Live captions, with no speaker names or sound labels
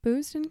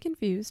Boozed and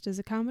Confused is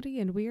a comedy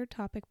and weird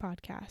topic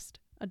podcast.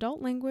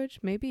 Adult language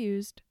may be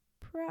used,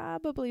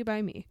 probably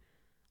by me.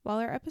 While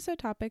our episode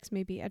topics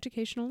may be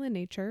educational in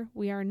nature,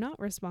 we are not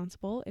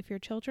responsible if your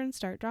children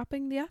start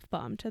dropping the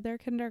F-bomb to their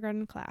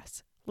kindergarten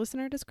class.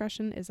 Listener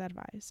discretion is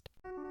advised.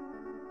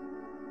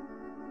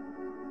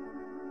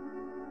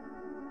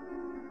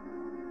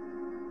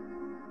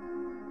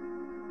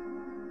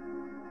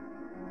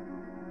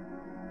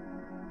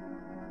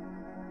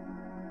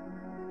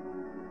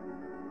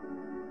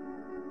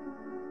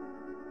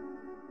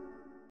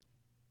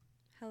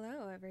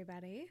 Hello,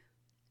 everybody.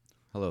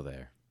 Hello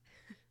there.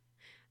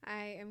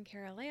 I am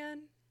Carol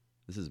Ann.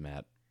 This is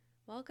Matt.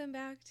 Welcome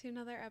back to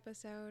another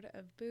episode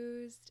of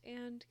Boozed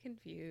and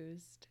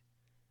Confused.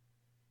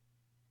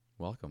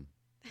 Welcome.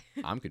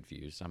 I'm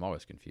confused. I'm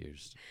always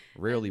confused.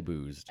 Rarely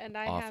boozed. And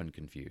often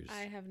confused.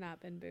 I have not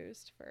been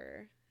boozed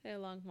for a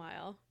long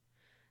while.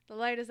 The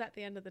light is at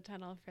the end of the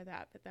tunnel for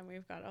that, but then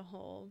we've got a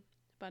whole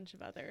bunch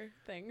of other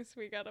things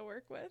we got to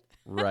work with.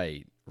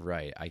 Right.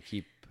 I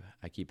keep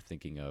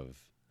thinking of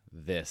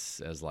this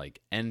as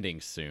like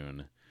ending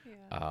soon,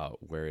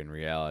 where in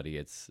reality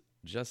it's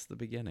just the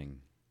beginning.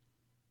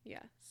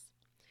 Yes.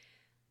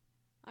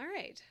 All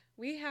right.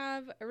 We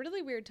have a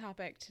really weird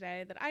topic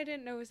today that I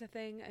didn't know was a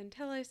thing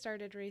until I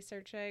started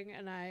researching,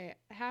 and I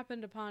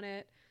happened upon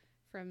it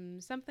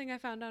from something I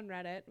found on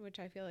Reddit, which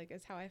I feel like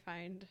is how I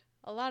find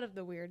a lot of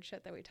the weird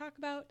shit that we talk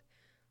about.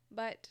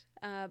 But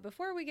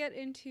before we get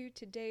into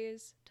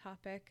today's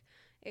topic,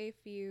 a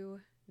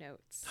few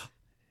notes.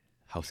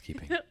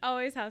 Housekeeping.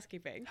 Always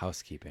housekeeping.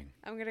 Housekeeping.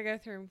 I'm going to go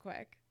through them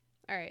quick.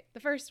 All right. The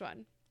first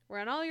one. We're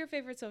on all your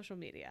favorite social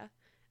media.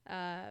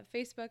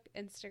 Facebook,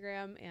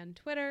 Instagram, and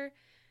Twitter.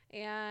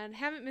 And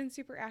haven't been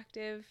super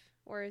active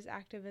or as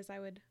active as I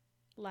would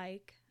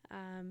like.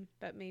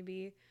 But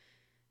maybe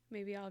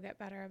I'll get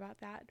better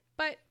about that.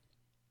 But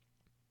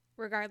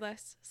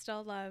regardless,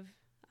 still love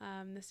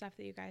the stuff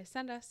that you guys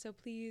send us. So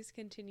please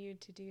continue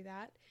to do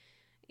that.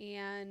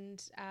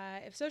 And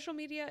if social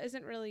media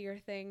isn't really your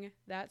thing,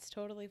 that's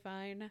totally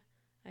fine.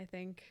 I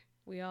think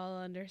we all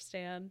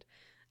understand.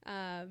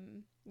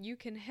 You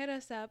can hit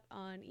us up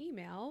on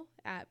email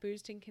at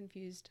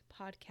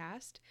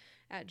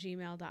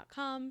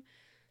boozedandconfusedpodcast@gmail.com.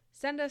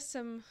 Send us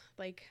some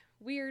like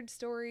weird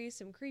stories,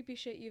 some creepy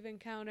shit you've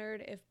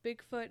encountered. If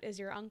Bigfoot is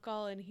your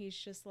uncle and he's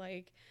just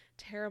like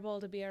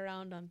terrible to be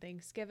around on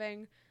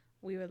Thanksgiving,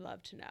 we would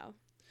love to know.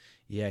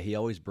 Yeah, he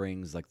always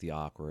brings like the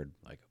awkward,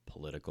 like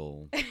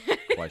political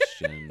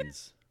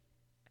questions.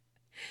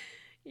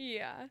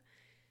 Yeah.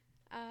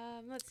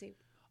 Let's see.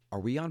 Are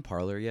we on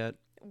Parler yet?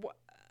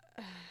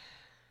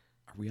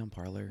 Are we on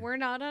Parler? We're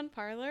not on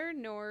Parler,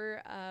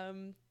 nor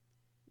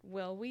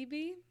will we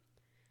be.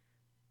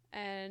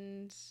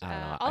 And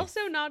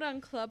also not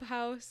on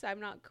Clubhouse. I'm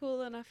not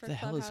cool enough for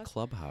Clubhouse. The hell is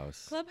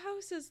Clubhouse?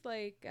 Clubhouse is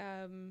like,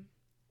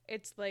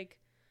 it's like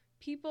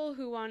people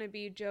who want to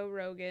be Joe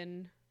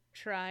Rogan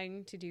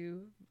trying to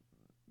do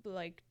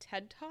like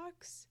TED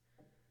Talks.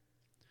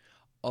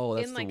 Oh,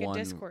 that's in like the one a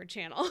Discord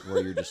channel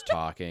where you're just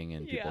talking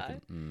and people Yeah.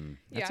 can.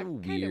 That's Yeah, a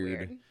kinda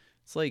weird.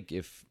 It's like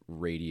if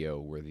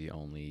radio were the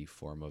only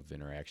form of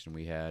interaction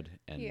we had,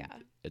 and Yeah.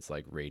 it's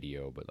like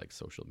radio, but like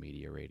social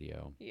media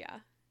radio. Yeah.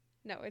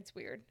 No, it's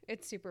weird.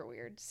 It's super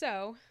weird.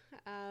 So,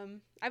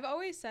 I've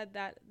always said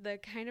that the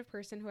kind of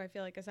person who I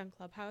feel like is on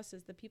Clubhouse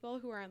is the people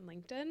who are on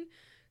LinkedIn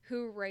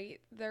who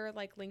write their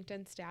like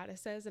LinkedIn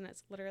statuses, and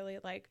it's literally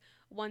like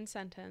one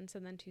sentence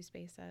and then two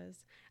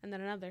spaces and then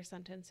another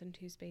sentence and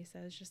two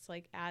spaces, just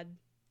like add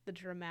the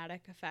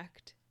dramatic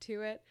effect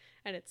to it.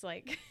 And it's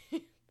like,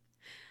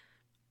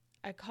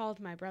 I called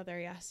my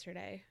brother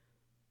yesterday.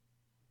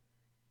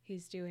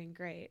 He's doing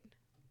great.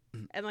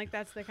 And like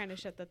that's the kind of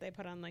shit that they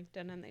put on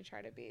LinkedIn, and they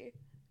try to be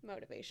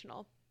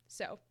motivational.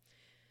 So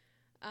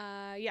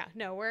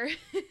we're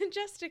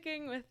just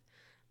sticking with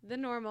the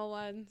normal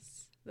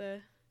ones.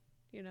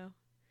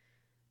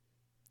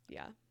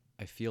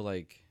 I feel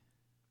like,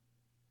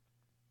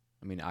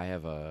 I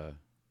have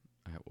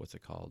what's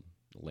it called?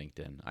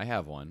 LinkedIn. I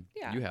have one.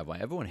 Yeah. You have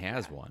one. Everyone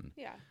has one.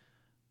 Yeah.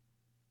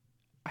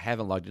 I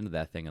haven't logged into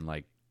that thing in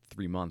like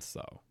 3 months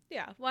though.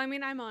 Yeah. Well,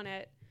 I'm on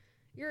it.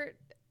 You're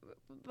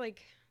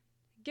like,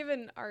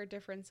 given our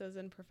differences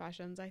in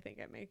professions, I think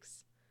it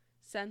makes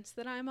sense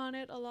that I'm on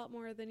it a lot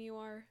more than you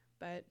are,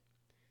 but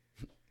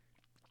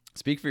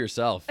Speak for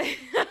yourself.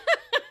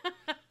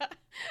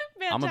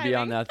 I'm going to be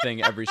on that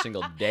thing every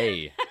single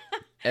day.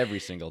 Every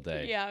single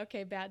day. Yeah,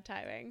 okay, bad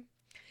timing.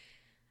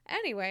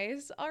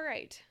 Anyways, all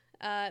right.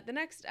 The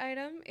next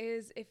item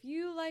is if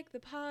you like the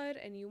pod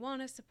and you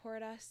want to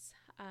support us,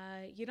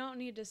 you don't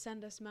need to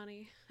send us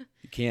money.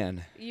 You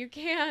can. You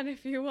can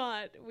if you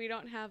want. We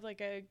don't have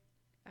like a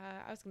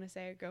I was going to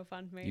say a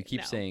GoFundMe. You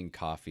keep No. saying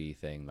coffee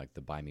thing, like the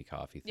buy me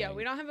coffee thing. Yeah,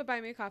 we don't have a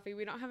buy me coffee.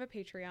 We don't have a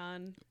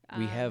Patreon.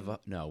 We have a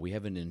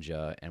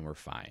Ninja and we're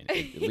fine.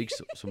 It leaks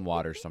some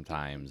water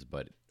sometimes,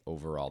 but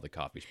overall the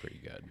coffee's pretty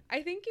good.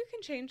 I think you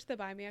can change the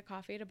buy me a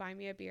coffee to buy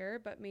me a beer,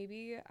 but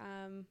maybe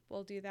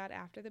we'll do that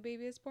after the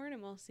baby is born,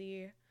 and we'll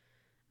see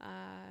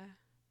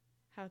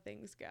how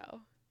things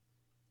go.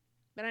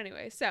 But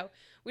anyway, so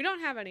we don't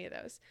have any of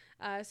those.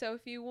 So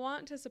if you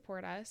want to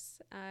support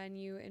us and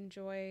you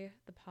enjoy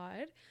the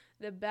pod,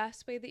 the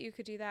best way that you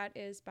could do that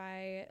is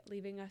by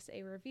leaving us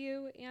a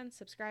review and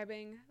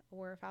subscribing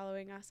or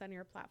following us on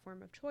your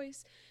platform of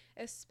choice,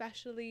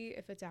 especially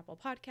if it's Apple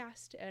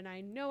Podcast. And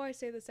I know I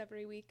say this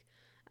every week,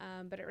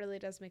 but it really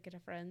does make a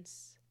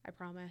difference. I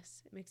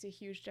promise. It makes a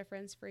huge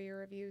difference for your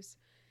reviews.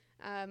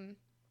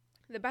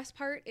 The best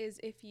part is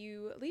if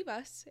you leave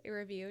us a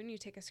review and you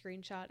take a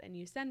screenshot and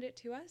you send it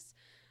to us,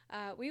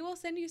 we will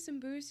send you some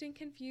Boozed and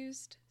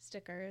Confused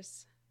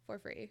stickers for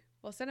free.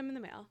 We'll send them in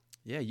the mail.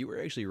 Yeah, you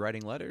were actually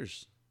writing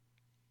letters.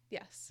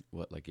 Yes.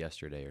 What, like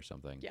yesterday or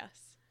something? Yes.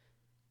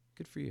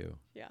 Good for you.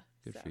 Yeah.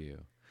 Good for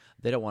you.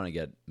 They don't want to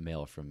get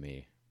mail from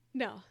me.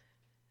 No,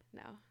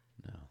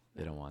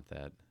 they don't want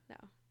that. No.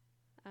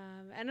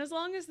 And as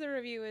long as the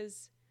review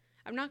is,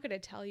 I'm not going to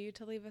tell you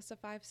to leave us a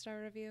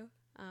 5-star review.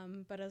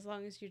 But as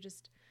long as you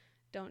just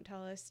don't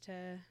tell us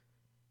to,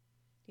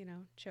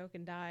 choke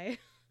and die,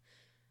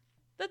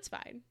 that's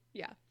fine.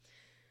 Yeah.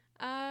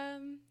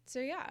 So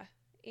yeah.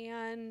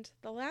 And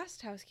the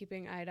last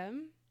housekeeping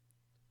item,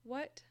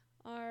 what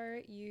are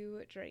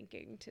you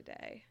drinking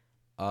today?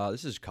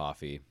 This is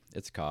coffee.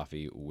 It's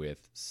coffee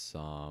with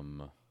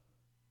some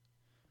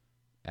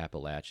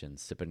Appalachian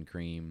sipping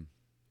cream.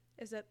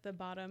 Is it the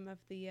bottom of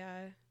the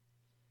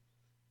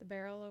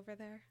barrel over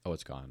there? Oh,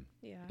 it's gone.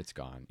 Yeah. It's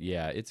gone.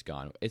 Yeah, it's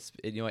gone.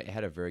 It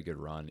had a very good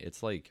run.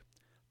 It's like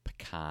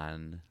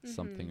pecan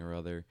something or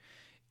other.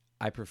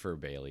 I prefer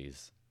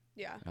Bailey's.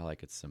 Yeah. I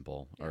like it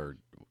simple, or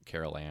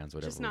Carol Ann's,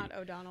 whatever. Just not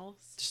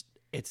O'Donnell's.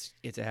 It's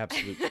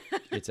absolute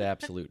it's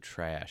absolute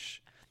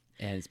trash.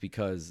 And it's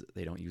because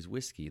they don't use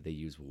whiskey, they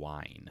use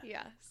wine.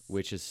 Yes.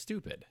 Which is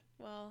stupid.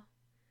 Well,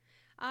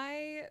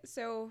 I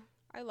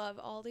love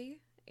Aldi,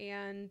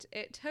 and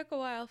it took a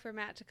while for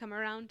Matt to come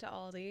around to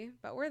Aldi,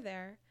 but we're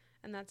there,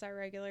 and that's our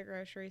regular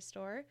grocery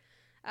store.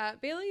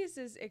 Bailey's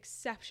is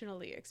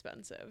exceptionally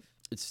expensive.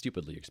 It's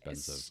stupidly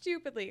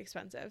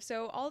expensive.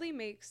 So Aldi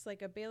makes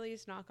like a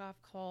Bailey's knockoff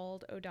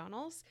called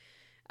O'Donnell's.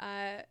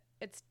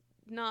 It's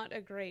not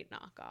a great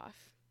knockoff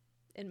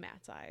in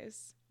Matt's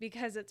eyes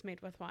because it's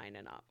made with wine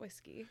and not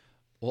whiskey.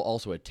 Well,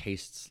 also it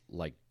tastes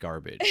like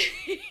garbage.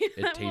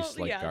 It tastes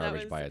like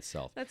garbage by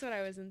itself. That's what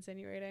I was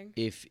insinuating.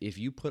 If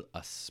you put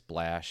a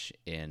splash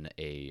in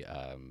a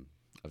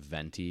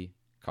venti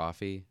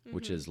coffee,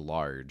 which is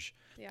large,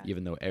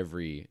 even though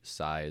every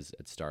size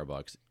at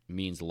Starbucks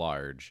means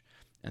large,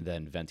 and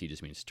then venti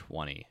just means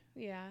 20.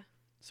 Yeah.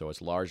 So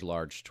it's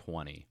large,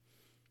 20.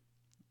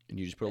 And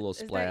you just put a little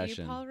splash in. Is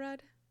that you, Paul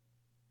Rudd?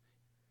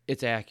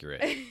 It's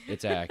accurate.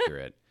 It's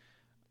accurate.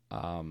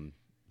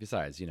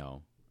 Besides,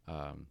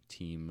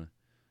 Team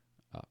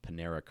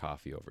Panera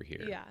coffee over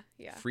here. Yeah,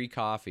 yeah. Free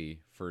coffee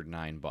for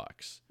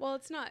 $9. Well,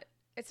 it's not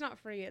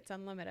free. It's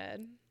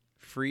unlimited.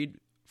 Free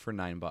for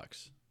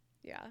 $9.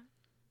 Yeah,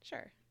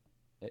 sure.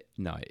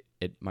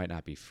 It might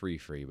not be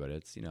free, but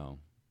it's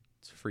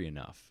it's free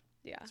enough.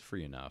 Yeah, it's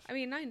free enough. I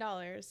mean,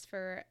 $9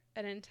 for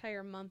an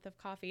entire month of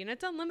coffee, and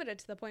it's unlimited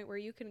to the point where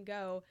you can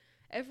go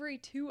every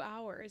 2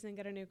 hours and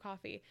get a new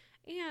coffee,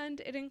 and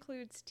it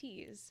includes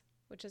teas,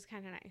 which is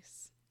kind of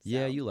nice. So,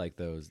 yeah, you like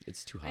those.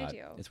 It's too hot. I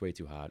do. It's way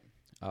too hot.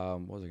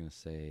 What was I gonna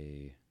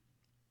say?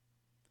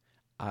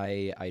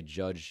 I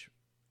judge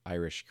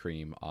Irish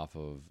cream off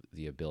of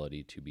the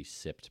ability to be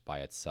sipped by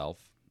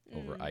itself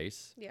over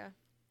ice. Yeah.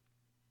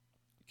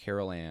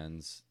 Carol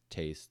Ann's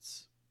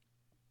tastes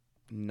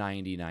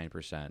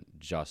 99%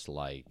 just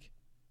like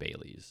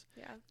Bailey's.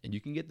 Yeah. And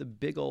you can get the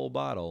big old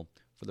bottle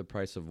for the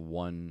price of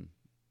one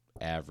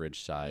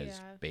average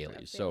size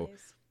Bailey's. So,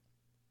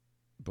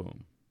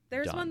 boom.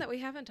 There's done. one that we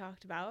haven't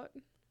talked about.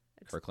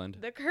 It's Kirkland?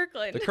 The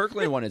Kirkland. The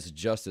Kirkland one is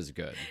just as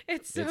good.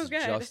 It's so good.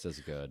 It's just as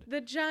good.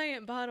 The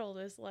giant bottle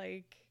is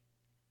like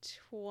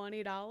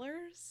 $20,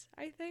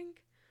 I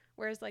think.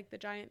 Whereas like the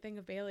giant thing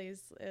of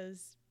Bailey's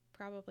is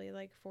probably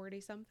like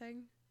 40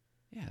 something.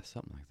 Yeah,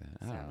 something like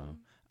that.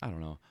 I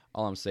don't know.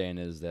 All I'm saying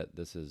is that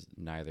this is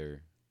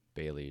neither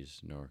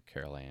Bailey's nor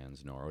Carol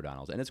Ann's nor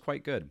O'Donnell's, and it's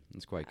quite good.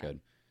 It's quite good.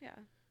 Yeah.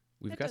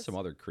 We've got some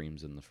other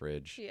creams in the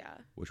fridge. Yeah.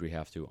 Which we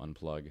have to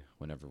unplug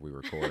whenever we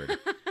record.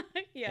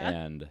 Yeah.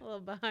 And a little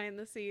behind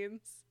the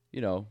scenes.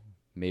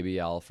 Maybe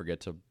I'll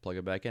forget to plug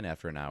it back in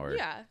after an hour.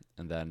 Yeah.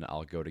 And then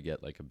I'll go to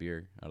get like a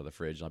beer out of the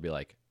fridge, and I'll be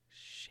like,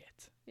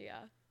 shit.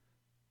 Yeah.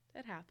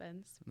 It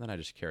happens. And then I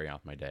just carry on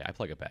with my day. I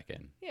plug it back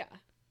in. Yeah.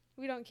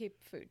 We don't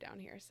keep food down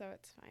here, so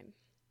it's fine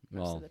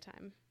most of the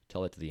time.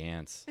 Tell it to the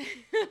ants.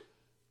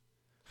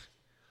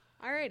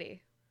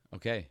 Alrighty.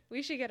 Okay.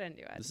 We should get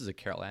into it. This is a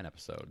Carol Ann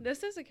episode.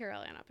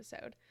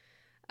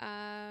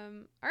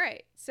 All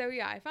right. So,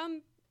 yeah, I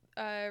found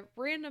a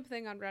random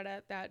thing on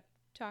Reddit that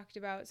talked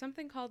about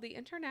something called the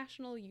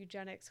International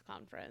Eugenics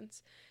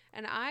Conference.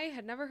 And I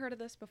had never heard of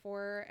this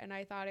before, and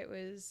I thought it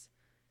was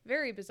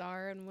very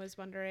bizarre and was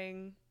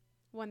wondering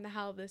when the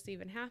hell this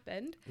even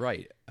happened.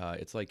 Right.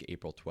 It's like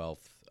April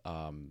 12th.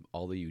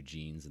 All the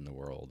Eugenes in the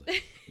world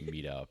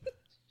meet up.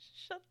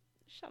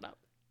 Shut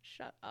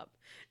Shut up.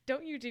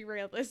 Don't you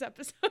derail this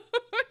episode.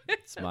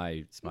 It's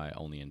my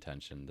only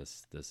intention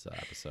this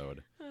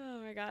episode. Oh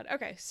my God.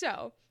 Okay,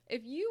 so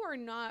if you are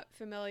not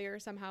familiar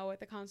somehow with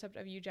the concept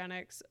of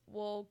eugenics,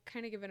 we'll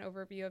kind of give an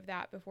overview of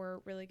that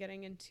before really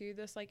getting into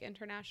this like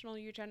international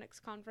eugenics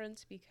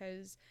conference,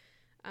 because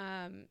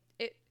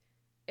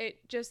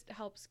it just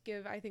helps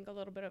give, I think, a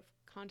little bit of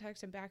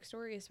context and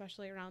backstory,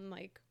 especially around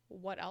like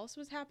what else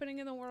was happening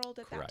in the world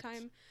at that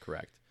time.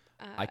 Correct.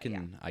 I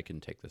can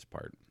take this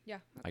part. Yeah.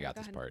 Okay, I got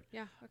this part.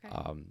 Yeah. Okay.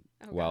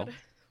 Well, God.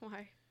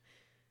 Why?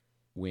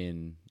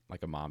 When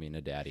like a mommy and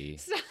a daddy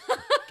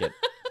get,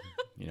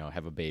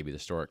 have a baby, the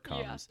stork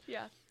comes.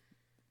 Yeah.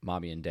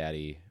 Mommy and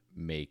daddy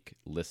make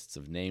lists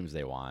of names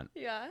they want.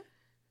 Yeah.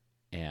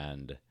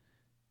 And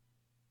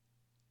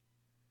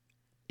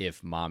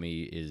if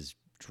mommy is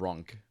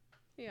drunk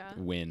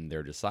when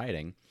they're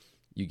deciding,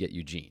 you get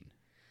Eugene.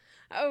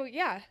 Oh,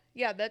 yeah.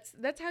 Yeah,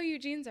 that's how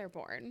Eugenes are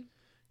born.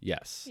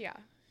 Yes. Yeah.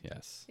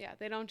 Yes. Yeah,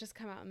 they don't just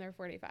come out when they're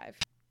 45.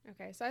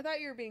 Okay, so I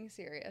thought you were being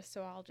serious,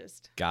 so I'll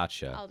just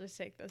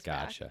take this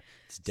back. Gotcha.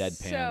 It's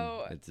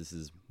deadpan. This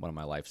is one of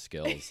my life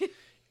skills.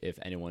 If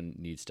anyone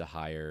needs to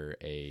hire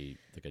a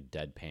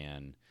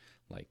deadpan,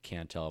 like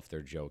can't tell if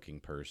they're joking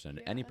person,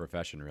 any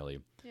profession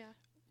really. Yeah.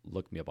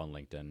 Look me up on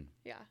LinkedIn.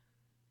 Yeah.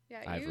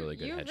 Yeah. I have really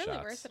good headshots.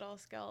 Really versatile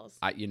skills.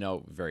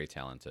 Very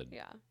talented.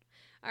 Yeah.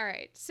 All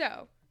right.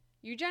 So,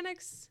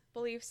 eugenics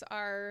beliefs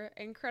are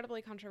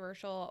incredibly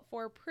controversial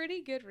for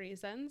pretty good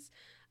reasons.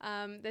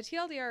 The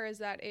TLDR is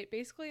that it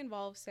basically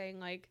involves saying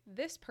like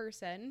this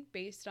person,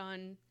 based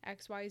on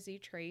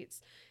XYZ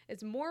traits,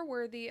 is more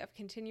worthy of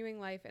continuing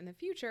life in the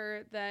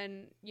future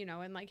than,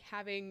 and like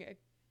having a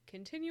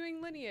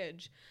continuing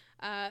lineage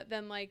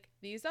than like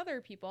these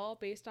other people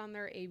based on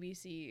their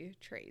ABC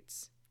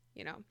traits,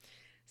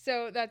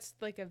 So that's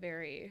like a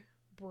very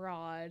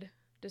broad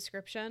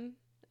description.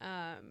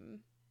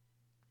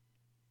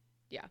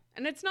 Yeah.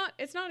 And it's not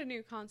a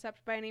new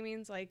concept by any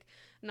means, like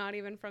not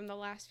even from the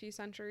last few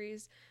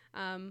centuries.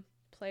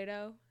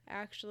 Plato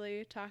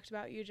actually talked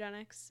about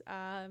eugenics,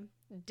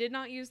 did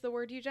not use the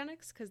word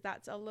eugenics because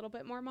that's a little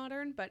bit more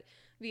modern, but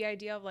the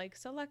idea of like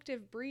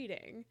selective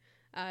breeding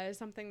is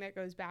something that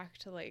goes back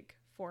to like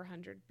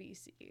 400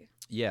 BC.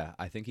 Yeah,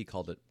 I think he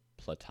called it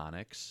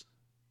platonics.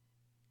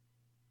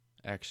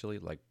 Actually,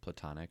 like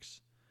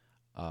platonics.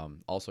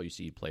 Also, you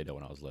see Plato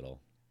when I was little.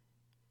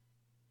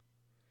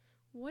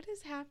 What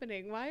is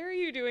happening? Why are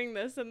you doing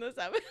this in this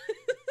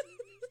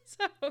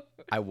episode?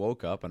 I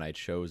woke up and I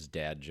chose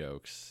dad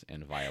jokes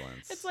and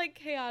violence. It's like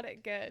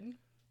chaotic good.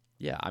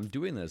 Yeah, I'm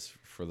doing this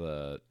for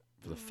the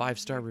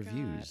 5-star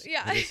reviews.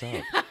 Yeah. Hit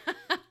us up.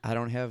 I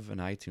don't have an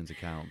iTunes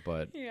account,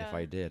 but if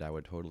I did, I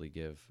would totally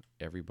give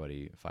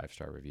everybody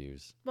 5-star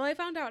reviews. Well, I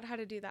found out how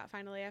to do that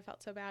finally. I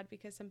felt so bad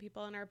because some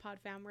people in our pod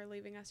fam were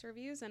leaving us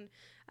reviews, and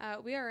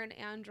we are an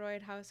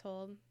Android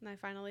household, and I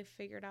finally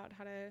figured out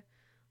how to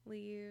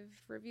leave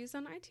reviews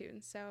on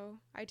iTunes. So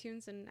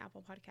iTunes and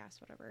Apple Podcasts,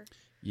 whatever.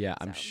 Yeah,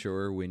 I'm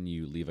sure when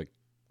you leave a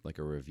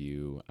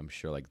review, I'm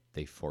sure like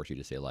they force you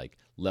to say like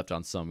left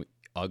on some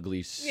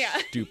ugly,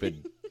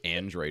 stupid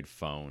Android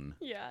phone.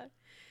 Yeah.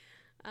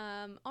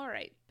 All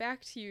right, back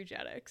to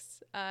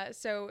eugenics.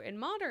 So in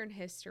modern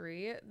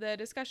history, the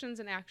discussions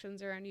and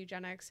actions around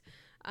eugenics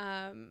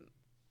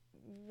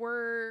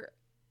were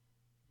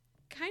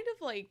kind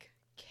of like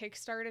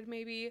kickstarted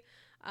maybe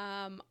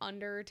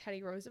under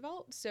Teddy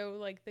Roosevelt. So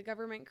like the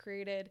government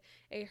created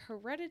a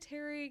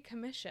hereditary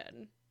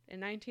commission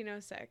in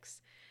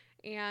 1906,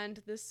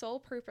 and the sole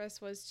purpose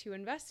was to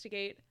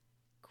investigate,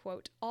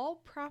 quote, all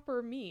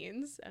proper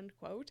means, end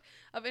quote,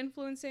 of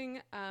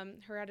influencing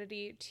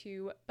heredity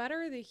to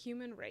better the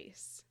human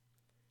race.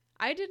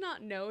 I did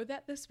not know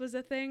that this was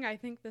a thing. I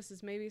think this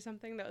is maybe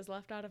something that was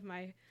left out of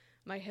my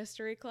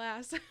history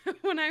class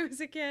when I was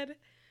a kid.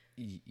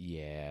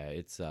 Yeah,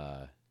 it's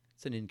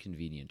an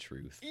inconvenient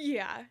truth.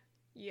 Yeah.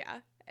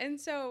 And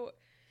so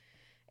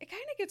it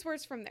kind of gets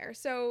worse from there.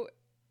 So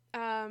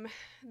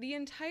the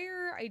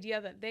entire idea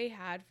that they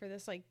had for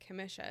this like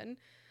commission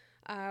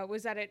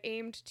was that it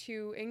aimed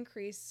to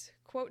increase,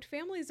 quote,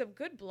 families of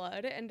good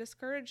blood and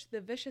discourage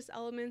the vicious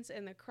elements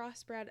in the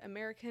crossbred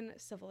American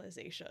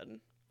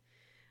civilization.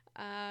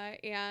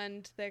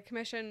 And the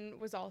commission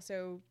was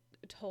also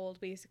told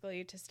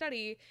basically to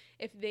study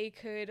if they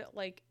could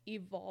like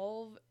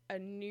evolve a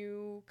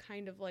new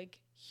kind of like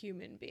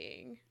human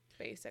being,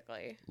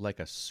 basically. Like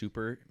a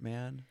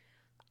Superman?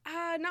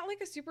 Not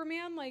like a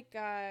Superman, like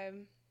I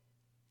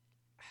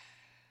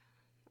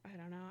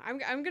don't know.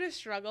 I'm gonna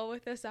struggle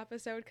with this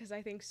episode because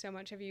I think so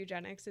much of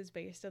eugenics is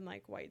based in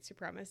like white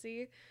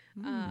supremacy.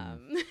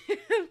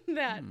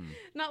 That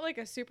not like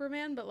a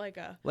Superman, but like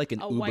an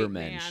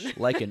Ubermensch,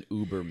 like an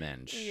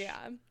Ubermensch.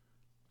 Yeah.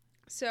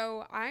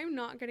 So I'm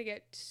not going to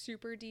get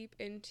super deep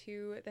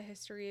into the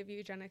history of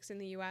eugenics in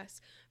the US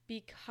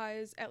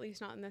because, at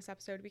least not in this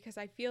episode, because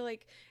I feel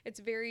like it's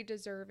very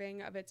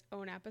deserving of its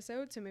own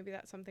episode. So maybe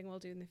that's something we'll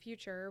do in the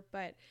future.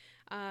 But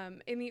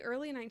in the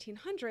early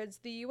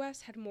 1900s, the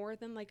US had more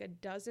than like a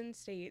dozen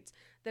states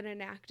that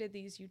enacted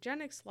these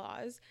eugenics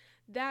laws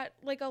that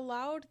like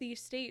allowed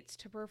these states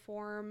to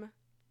perform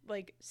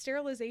like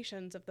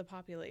sterilizations of the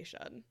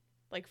population,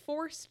 like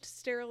forced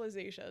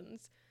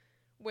sterilizations,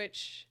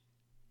 which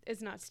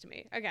is nuts to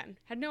me. Again,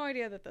 had no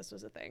idea that this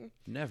was a thing.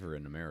 Never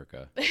in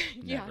America.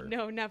 Yeah, Never.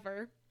 no,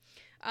 never.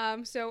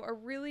 So a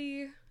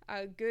really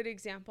good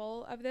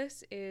example of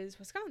this is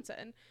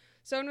Wisconsin.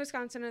 So in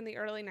Wisconsin in the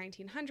early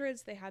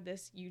 1900s, they had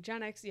this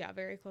eugenics,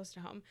 very close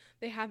to home.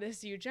 They had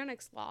this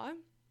eugenics law,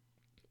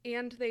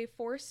 and they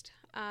forced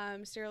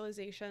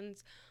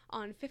sterilizations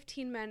on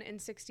 15 men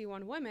and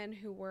 61 women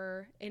who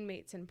were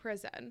inmates in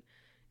prison,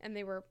 and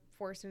they were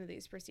forced into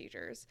these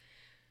procedures.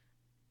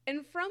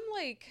 And from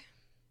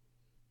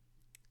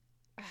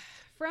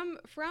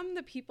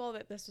the people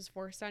that this was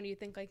forced on, you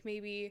think like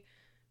maybe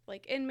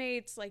like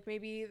inmates, like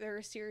maybe there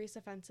are serious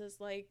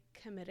offenses like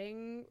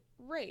committing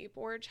rape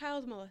or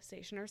child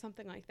molestation or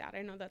something like that.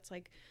 I know that's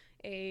like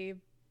a,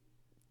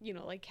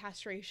 like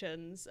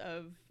castrations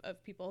of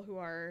people who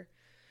are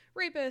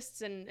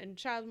rapists and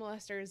child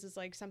molesters is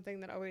like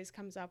something that always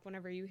comes up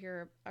whenever you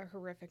hear a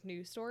horrific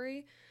news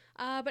story.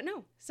 But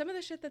no, some of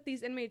the shit that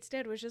these inmates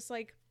did was just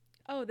like,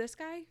 oh, this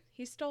guy,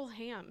 he stole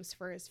hams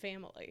for his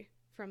family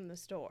from the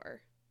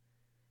store,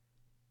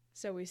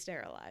 so we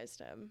sterilized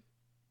him.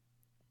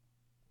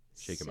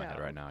 Shaking my head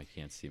right now. You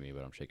can't see me,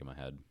 but I'm shaking my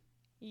head.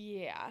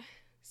 Yeah.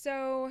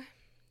 So,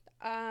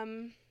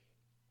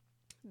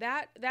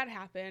 that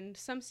happened.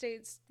 Some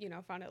states,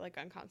 found it like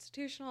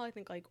unconstitutional. I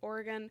think like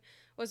Oregon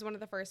was one of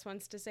the first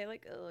ones to say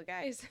like, oh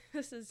guys,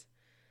 this is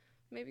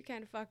maybe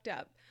kind of fucked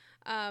up.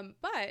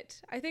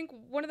 But I think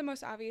one of the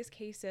most obvious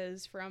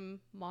cases from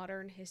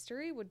modern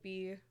history would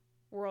be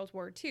World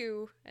War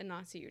II and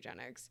Nazi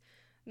eugenics.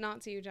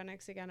 Nazi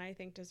eugenics, again, I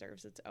think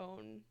deserves its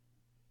own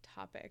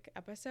topic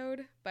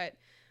episode, but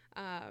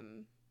I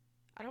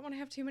don't want to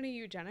have too many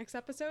eugenics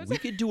episodes. We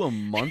could do a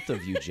month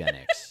of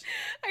eugenics.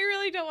 I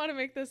really don't want to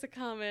make this a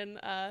common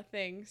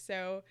thing.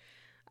 So,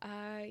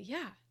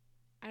 yeah.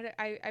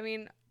 I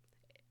mean,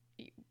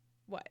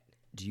 what?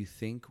 Do you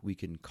think we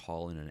can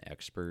call in an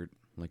expert,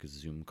 like a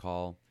Zoom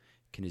call?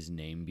 Can his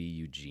name be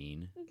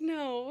Eugene?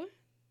 No.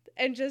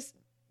 And just,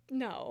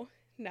 no.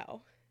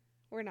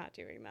 We're not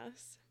doing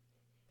this.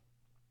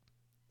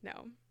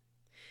 No.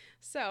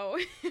 So,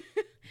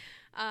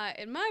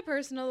 in my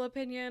personal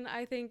opinion,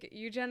 I think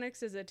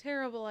eugenics is a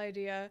terrible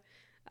idea,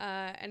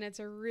 and it's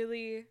a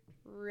really,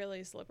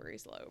 really slippery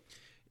slope.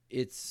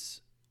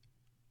 It's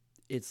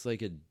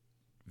like a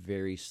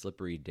very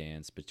slippery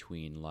dance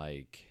between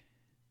like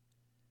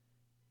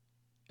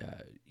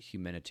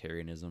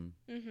humanitarianism,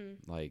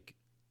 like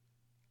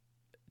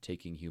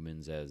taking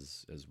humans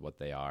as what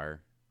they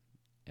are,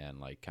 and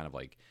like kind of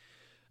like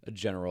a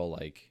general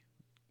like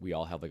we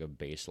all have like a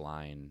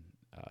baseline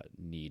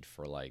need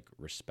for like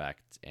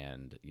respect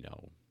and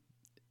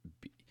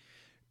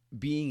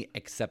being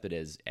accepted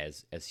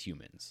as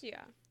humans.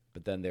 Yeah.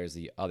 But then there's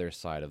the other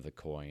side of the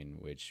coin,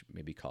 which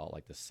maybe call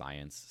like the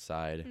science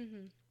side,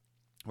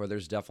 where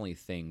there's definitely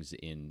things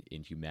in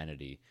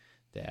humanity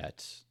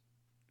that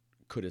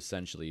could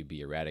essentially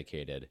be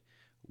eradicated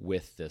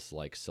with this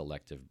like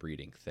selective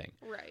breeding thing.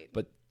 Right.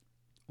 But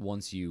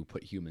once you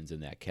put humans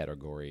in that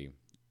category,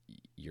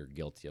 you're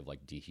guilty of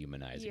like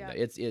dehumanizing them.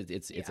 It's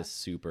a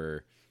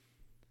super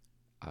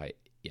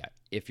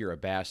if you're a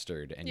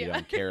bastard and you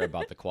don't care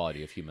about the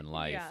quality of human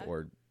life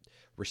or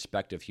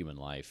respect of human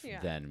life,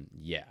 then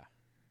yeah.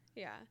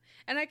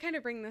 And I kind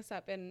of bring this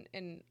up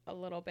in a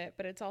little bit,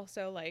 but it's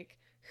also like,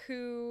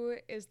 who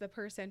is the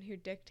person who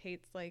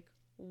dictates like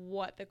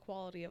what the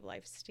quality of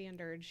life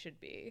standard should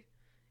be?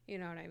 You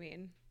know what I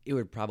mean? It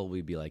would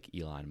probably be like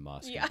Elon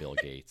Musk and Bill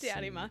Gates.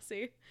 Daddy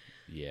Mussy.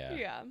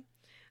 Yeah.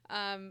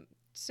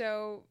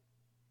 So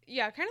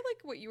yeah, kind of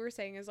like what you were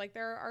saying is like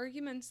there are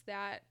arguments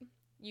that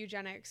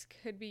eugenics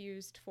could be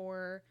used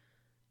for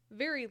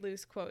very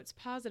loose quotes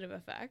positive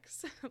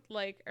effects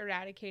like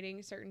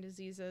eradicating certain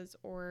diseases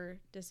or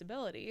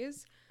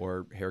disabilities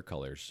or hair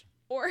colors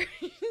or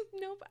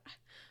no, but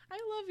I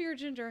love your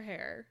ginger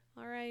hair.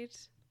 All right,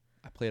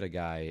 I played a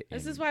guy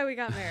this is why we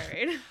got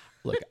married.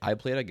 Look, I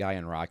played a guy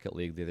in Rocket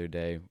League the other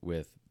day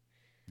with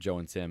Joe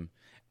and Tim,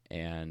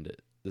 and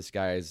this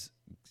guy's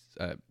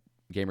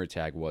gamer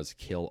tag was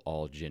kill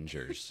all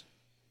gingers.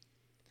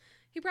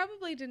 He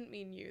probably didn't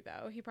mean you,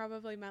 though. He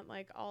probably meant,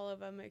 like, all of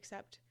them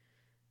except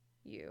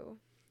you.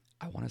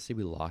 I want to say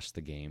we lost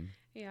the game.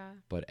 Yeah.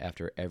 But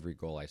after every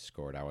goal I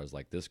scored, I was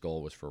like, this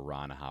goal was for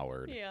Ron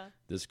Howard. Yeah.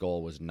 This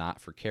goal was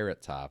not for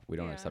Carrot Top. We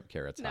don't accept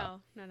Carrot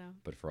Top. No.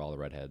 But for all the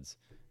redheads.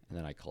 And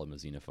then I called him a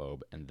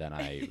xenophobe. And then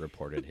I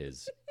reported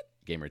his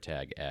gamer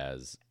tag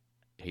as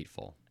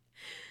hateful.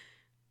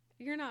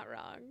 You're not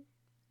wrong.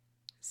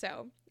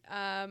 So,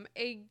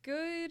 a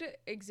good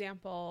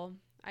example,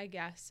 I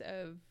guess,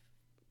 of...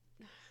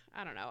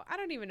 I don't know. I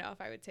don't even know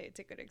if I would say it's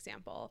a good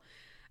example.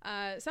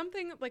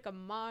 Something like a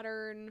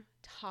modern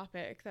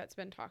topic that's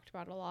been talked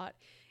about a lot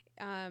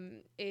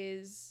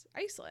is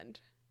Iceland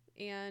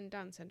and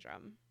Down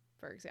syndrome,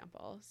 for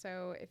example.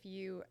 So if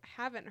you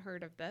haven't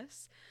heard of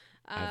this...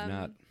 I've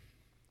not.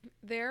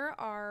 There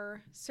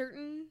are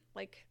certain,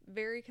 like,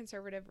 very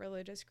conservative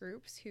religious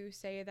groups who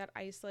say that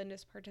Iceland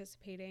is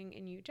participating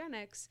in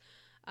eugenics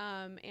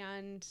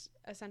and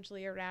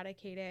essentially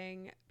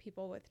eradicating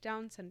people with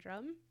Down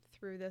syndrome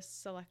through this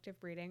selective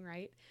breeding,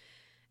 right?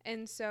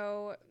 And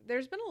so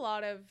there's been a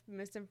lot of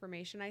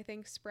misinformation, I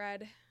think,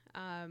 spread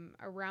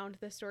around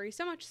the story,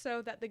 so much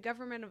so that the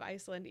government of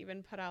Iceland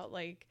even put out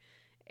like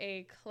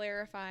a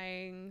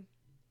clarifying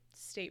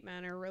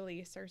statement or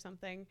release or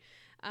something.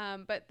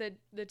 But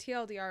the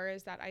TLDR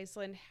is that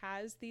Iceland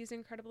has these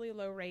incredibly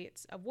low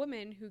rates of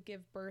women who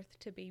give birth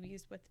to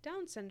babies with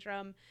Down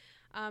syndrome.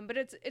 But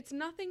it's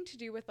nothing to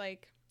do with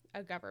like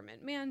a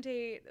government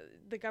mandate.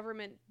 The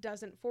government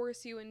doesn't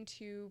force you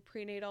into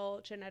prenatal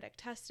genetic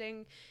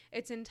testing.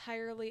 It's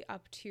entirely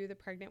up to the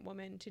pregnant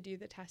woman to do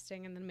the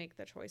testing and then make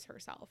the choice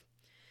herself.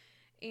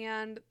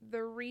 And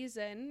the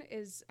reason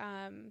is,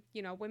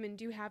 women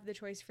do have the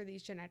choice for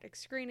these genetic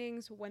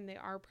screenings when they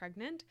are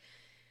pregnant.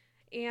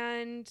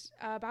 And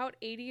about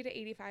 80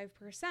 to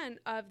 85%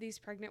 of these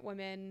pregnant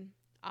women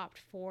opt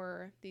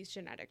for these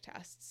genetic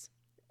tests.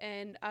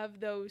 And of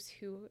those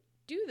who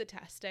do the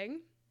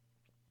testing,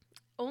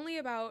 only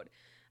about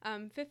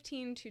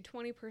 15 to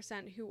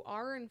 20% who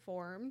are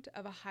informed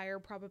of a higher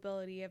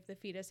probability of the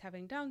fetus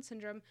having Down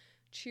syndrome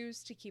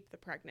choose to keep the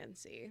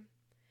pregnancy.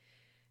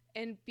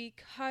 And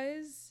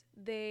because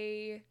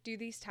they do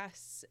these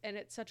tests and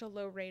it's such a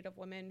low rate of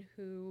women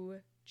who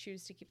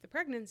choose to keep the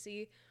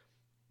pregnancy,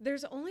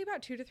 there's only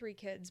about 2 to 3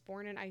 kids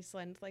born in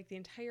Iceland, like the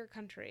entire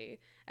country,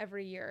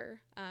 every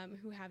year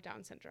who have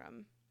Down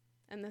syndrome.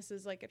 And this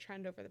is like a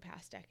trend over the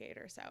past decade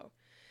or so.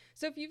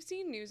 So if you've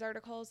seen news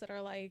articles that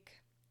are like,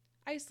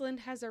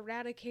 Iceland has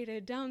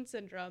eradicated Down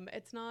syndrome,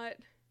 it's not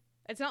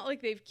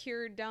like they've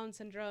cured Down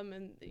syndrome.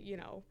 And,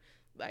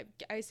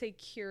 I say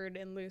cured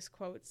in loose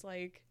quotes,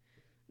 like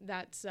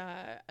that's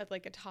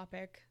like a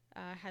topic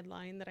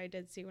headline that I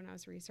did see when I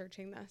was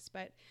researching this.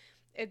 But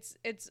it's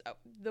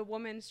the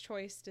woman's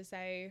choice to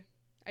say,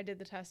 I did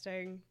the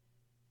testing,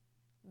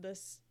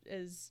 this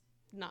is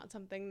not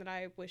something that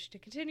I wish to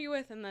continue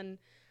with, and then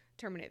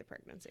terminate the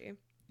pregnancy.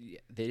 Yeah,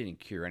 they didn't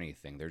cure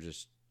anything. They're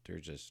just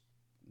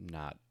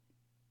not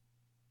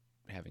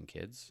having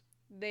kids.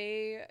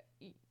 If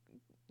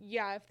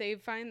they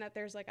find that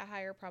there's like a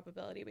higher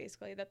probability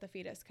basically that the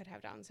fetus could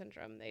have Down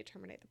syndrome, they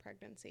terminate the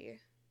pregnancy.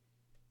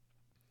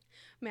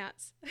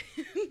 Matt's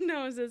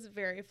nose is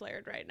very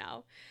flared right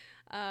now.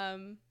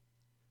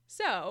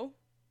 So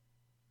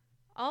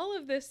all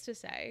of this to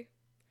say,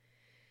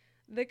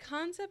 the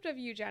concept of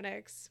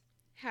eugenics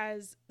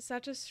has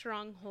such a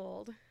strong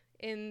hold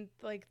in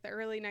like the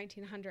early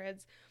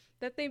 1900s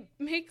that they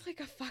make like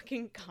a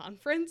fucking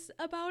conference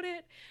about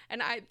it.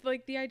 And I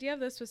like the idea of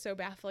this was so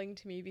baffling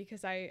to me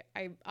because I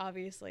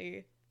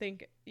obviously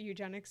think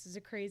eugenics is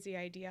a crazy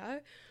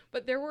idea,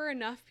 but there were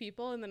enough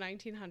people in the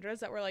 1900s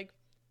that were like,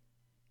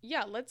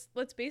 yeah, let's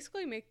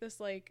basically make this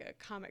like a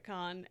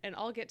Comic-Con and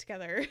all get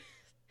together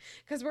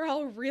because we're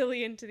all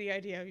really into the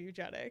idea of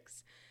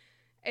eugenics.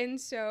 And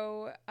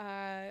so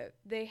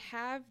they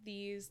have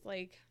these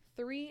like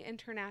 3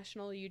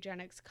 international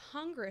eugenics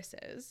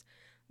congresses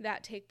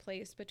that take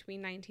place between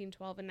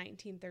 1912 and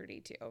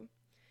 1932.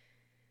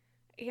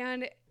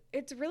 And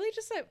it's really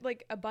just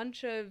like a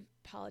bunch of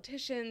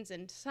politicians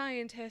and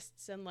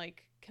scientists and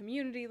like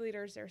community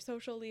leaders or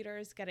social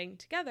leaders getting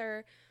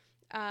together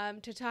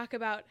to talk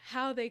about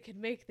how they could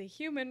make the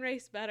human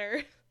race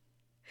better,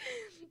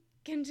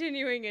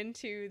 continuing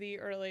into the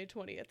early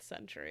 20th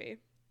century.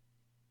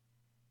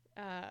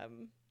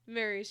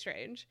 Very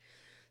strange.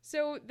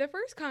 So the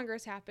first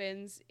Congress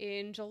happens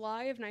in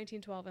July of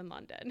 1912 in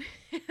London,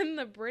 and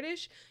the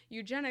British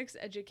Eugenics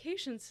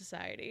Education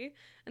Society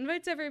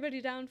invites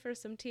everybody down for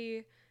some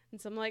tea and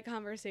some light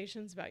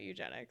conversations about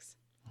eugenics.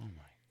 Oh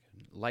my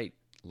goodness.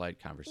 Light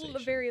conversation.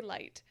 Very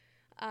light.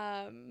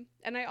 And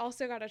I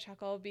also got a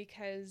chuckle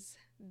because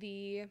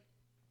the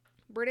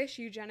British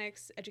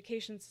Eugenics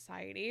Education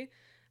Society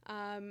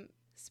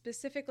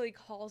specifically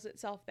calls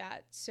itself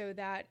that so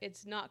that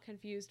it's not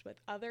confused with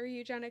other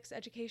eugenics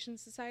education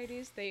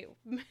societies. They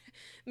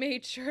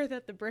made sure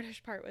that the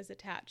British part was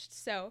attached.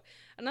 So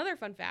another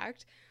fun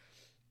fact,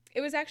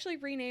 it was actually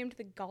renamed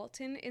the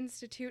Galton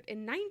Institute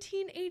in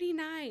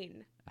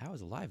 1989. I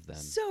was alive then.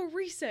 So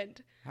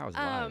recent. I was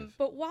alive.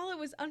 But while it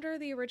was under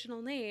the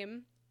original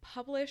name,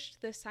 published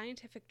the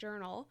scientific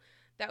journal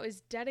that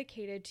was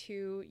dedicated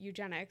to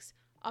eugenics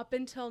up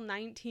until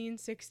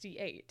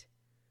 1968.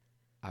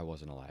 I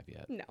wasn't alive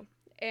yet. No.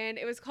 And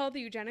it was called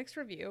the Eugenics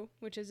Review,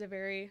 which is a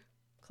very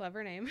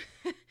clever name.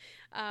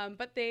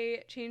 But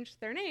they changed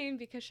their name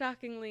because,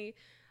 shockingly,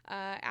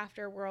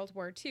 after World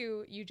War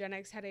II,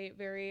 eugenics had a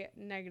very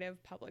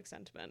negative public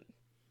sentiment.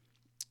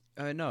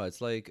 No, it's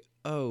like,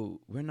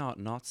 oh, we're not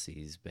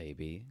Nazis,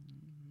 baby.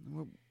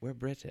 We're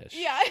British.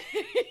 Yeah.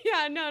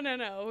 Yeah, no.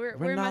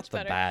 We're not much the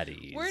better.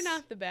 Baddies. We're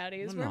not the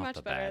baddies. We're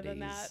much better than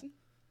that.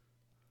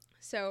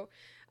 So,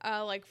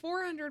 like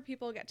 400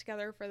 people get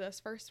together for this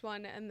first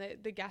one, and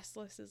the guest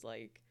list is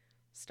like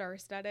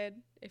star-studded,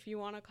 if you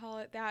want to call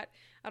it that.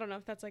 I don't know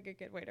if that's like a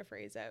good way to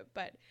phrase it,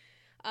 but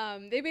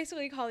They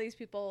basically call these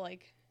people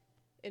like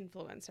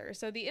influencers.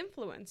 So the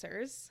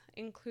influencers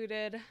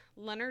included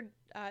Leonard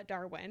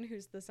Darwin,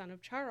 who's the son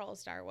of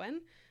Charles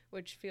Darwin,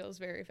 which feels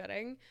very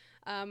fitting,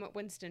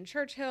 Winston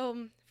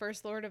Churchill,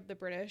 First Lord of the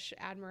British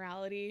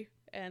Admiralty,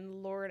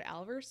 and Lord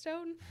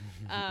Alverstone,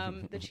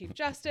 the Chief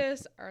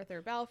Justice,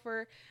 Arthur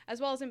Balfour, as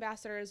well as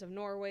ambassadors of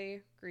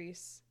Norway,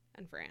 Greece,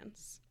 and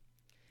France.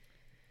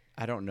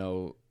 I don't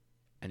know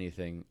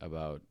anything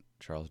about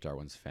Charles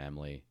Darwin's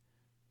family.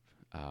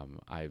 I'm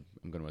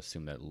going to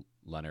assume that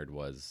Leonard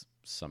was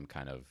some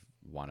kind of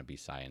wannabe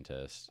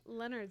scientist.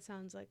 Leonard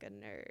sounds like a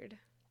nerd.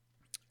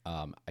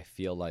 I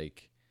feel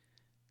like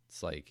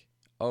it's like,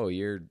 oh,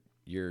 your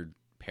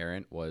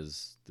parent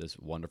was this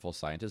wonderful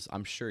scientist.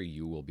 I'm sure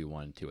you will be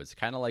one too. It's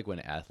kind of like when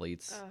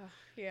athletes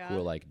who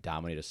will like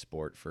dominate a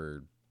sport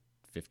for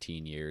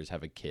 15 years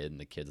have a kid, and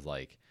the kid's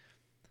like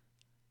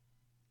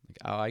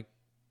oh, I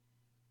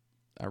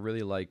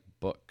really like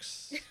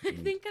books. I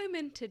think I'm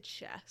into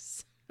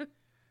chess.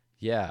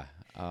 Yeah.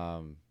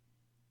 You're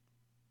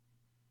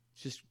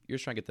just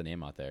trying to get the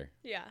name out there.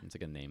 Yeah. It's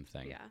like a name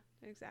thing. Yeah,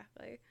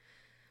 exactly.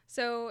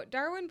 So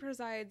Darwin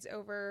presides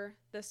over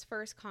this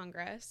first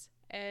Congress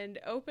and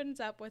opens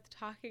up with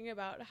talking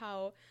about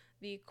how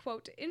the,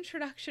 quote,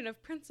 introduction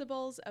of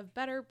principles of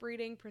better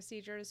breeding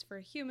procedures for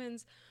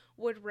humans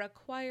would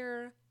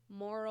require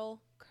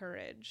moral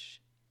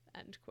courage,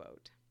 end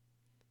quote.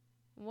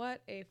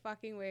 What a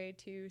fucking way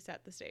to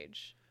set the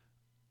stage,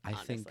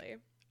 honestly.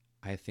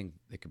 I think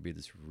it could be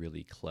this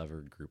really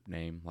clever group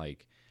name,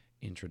 like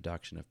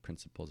Introduction of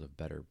Principles of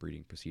Better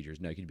Breeding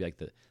Procedures. No, it could be like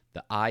the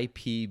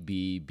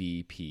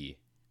IPBBPH.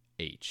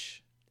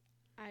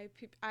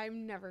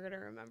 I'm never going to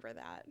remember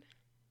that.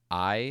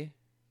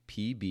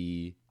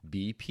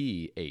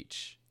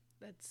 IPBBPH.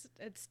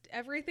 It's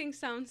everything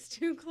sounds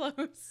too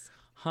close.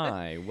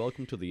 Hi,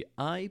 welcome to the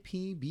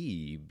IPBBPH.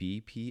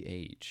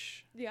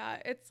 Yeah,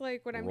 it's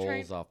like when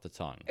rolls off the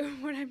tongue.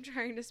 When I'm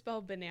trying to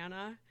spell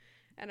banana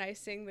and I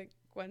sing the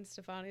Gwen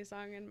Stefani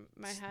song in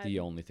my head. It's the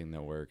only thing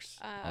that works.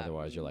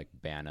 Otherwise, you're like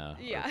Banna or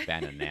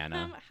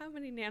Bananana. How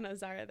many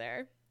nanas are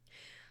there?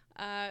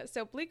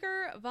 So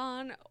Bleecker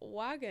von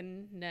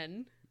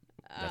Wagenen.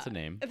 That's a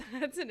name.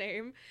 That's a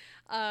name.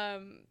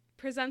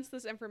 Presents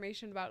this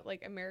information about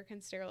like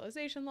American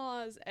sterilization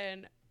laws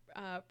and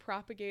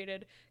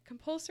propagated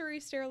compulsory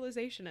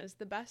sterilization as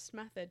the best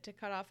method to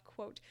cut off,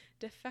 quote,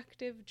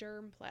 defective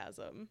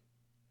germplasm.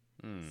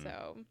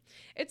 So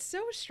it's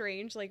so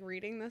strange, like,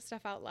 reading this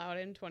stuff out loud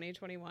in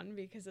 2021,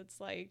 because it's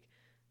like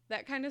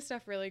that kind of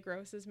stuff really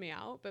grosses me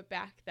out. But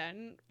back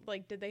then,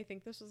 like, did they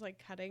think this was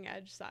like cutting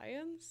edge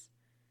science?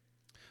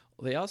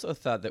 Well, they also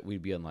thought that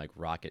we'd be in like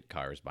rocket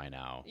cars by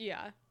now.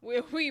 Yeah,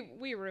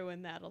 we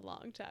ruined that a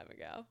long time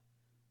ago.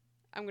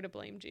 I'm gonna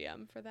blame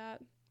GM for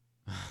that.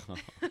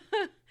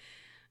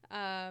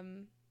 All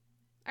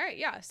right,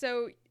 yeah.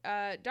 So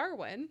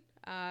Darwin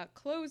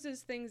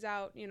closes things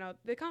out. You know,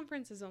 the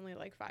conference is only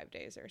like 5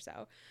 days or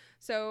so.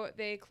 So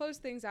they close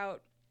things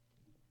out,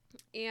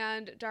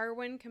 and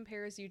Darwin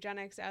compares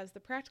eugenics as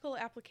the practical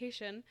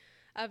application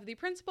of the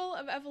principle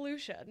of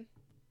evolution,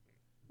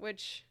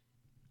 which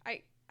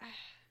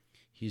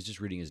He's just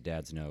reading his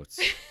dad's notes.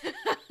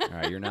 All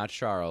right, you're not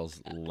Charles,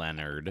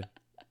 Leonard.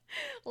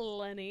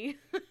 Lenny.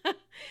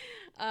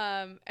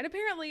 And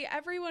apparently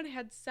everyone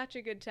had such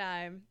a good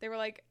time. They were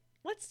like,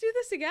 let's do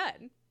this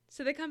again.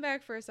 So they come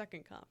back for a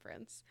second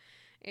conference.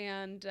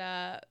 And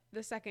the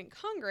second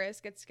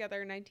Congress gets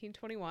together in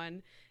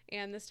 1921.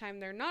 And this time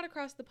they're not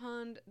across the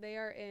pond. They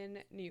are in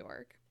New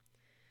York.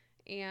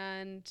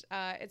 And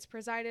it's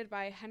presided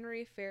by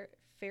Henry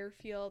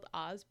Fairfield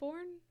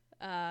Osborne.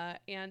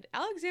 And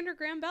Alexander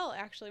Graham Bell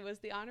actually was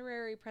the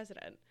honorary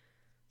president.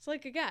 So,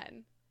 like,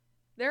 again,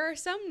 there are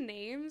some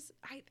names.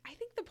 I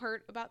think the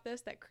part about this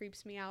that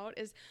creeps me out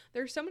is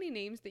there's so many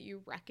names that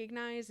you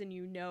recognize and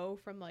you know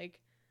from, like,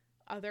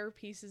 other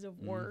pieces of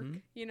work,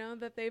 you know,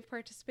 that they've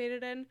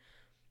participated in.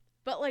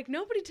 But, like,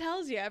 nobody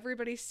tells you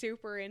everybody's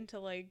super into,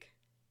 like,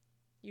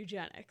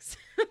 eugenics.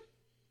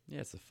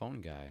 Yeah, it's the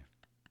phone guy.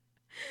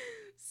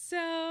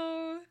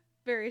 So,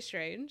 very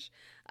strange.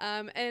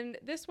 And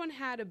this one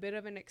had a bit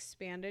of an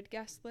expanded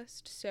guest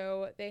list.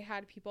 So they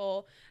had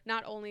people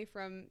not only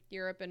from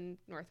Europe and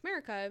North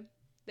America,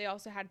 they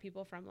also had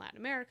people from Latin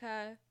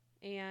America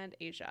and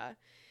Asia.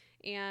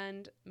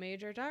 And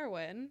Major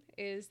Darwin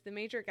is the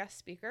major guest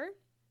speaker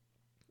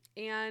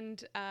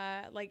and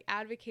like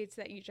advocates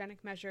that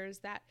eugenic measures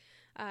that,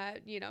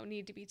 you know,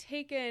 need to be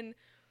taken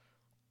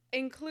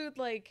include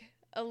like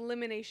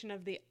elimination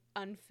of the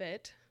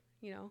unfit,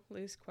 you know,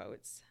 loose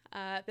quotes,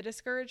 the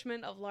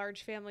discouragement of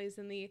large families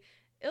in the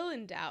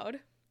ill-endowed,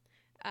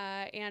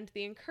 and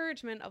the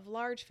encouragement of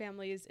large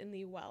families in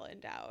the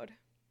well-endowed.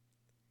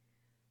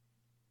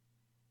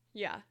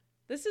 Yeah,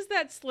 this is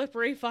that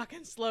slippery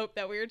fucking slope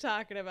that we were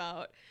talking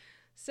about.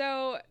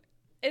 So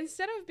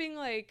instead of being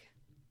like,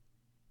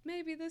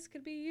 maybe this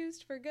could be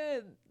used for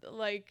good,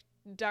 like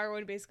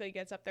Darwin basically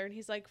gets up there and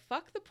he's like,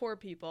 fuck the poor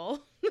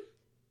people.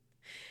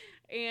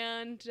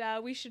 And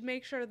we should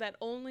make sure that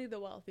only the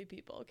wealthy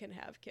people can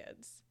have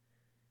kids.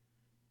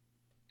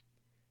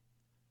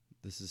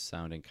 This is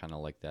sounding kind of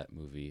like that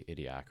movie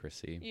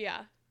Idiocracy.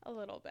 Yeah, a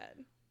little bit.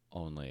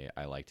 Only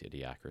I liked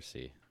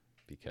Idiocracy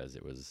because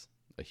it was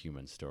a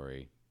human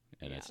story,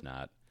 and it's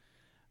not.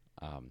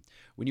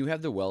 When you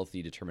have the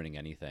wealthy determining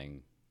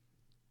anything,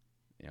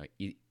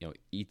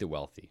 eat the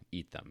wealthy,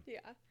 eat them. Yeah.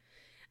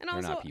 And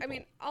also, I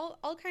mean,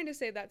 I'll kind of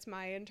say that's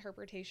my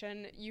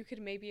interpretation. You could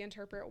maybe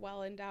interpret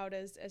well endowed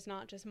as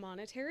not just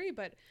monetary,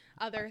 but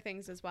other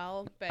things as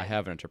well. But I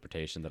have an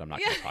interpretation that I'm not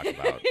going to talk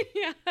about.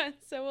 Yeah,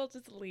 so we'll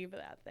just leave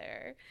that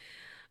there.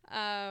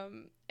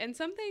 And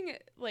something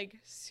like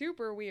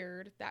super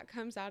weird that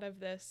comes out of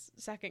this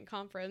second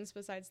conference,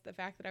 besides the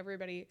fact that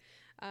everybody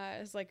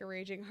is like a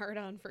raging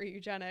hard-on for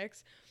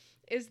eugenics,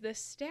 is this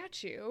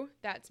statue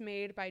that's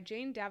made by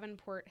Jane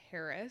Davenport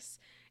Harris.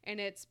 And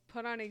it's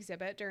put on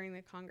exhibit during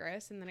the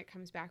Congress, and then it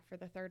comes back for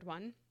the third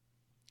one.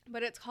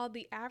 But it's called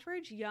The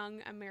Average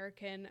Young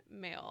American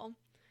Male.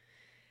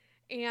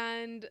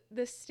 And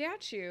the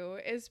statue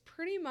is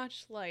pretty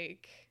much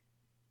like,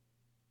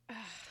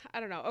 I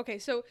don't know. Okay,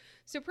 so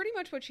pretty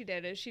much what she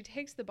did is she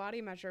takes the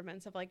body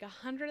measurements of like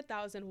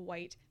 100,000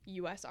 white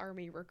U.S.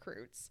 Army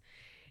recruits.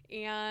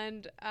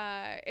 And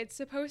it's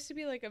supposed to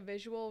be like a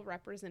visual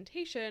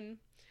representation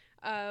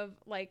of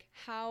like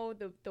how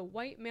the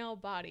white male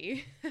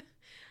body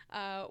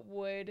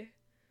would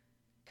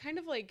kind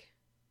of like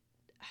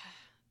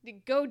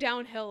go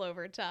downhill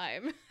over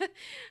time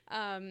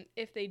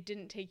if they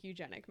didn't take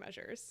eugenic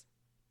measures.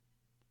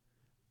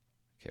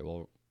 Okay,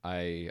 well,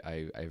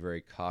 I very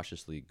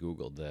cautiously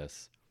Googled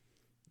this,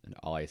 and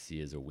all I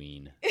see is a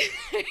ween.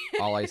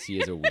 All I see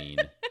is a ween.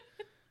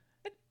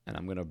 And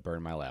I'm going to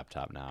burn my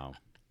laptop now.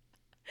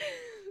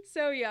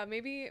 So yeah,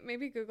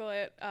 maybe Google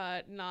it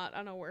not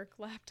on a work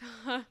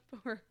laptop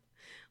or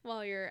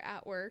while you're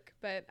at work,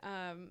 but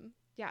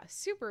yeah,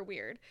 super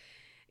weird.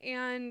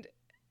 And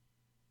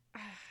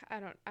I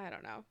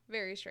don't know,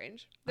 very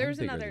strange. There's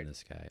I'm bigger another than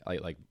this guy.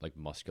 Like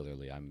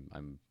muscularly,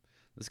 I'm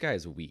this guy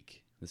is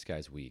weak. This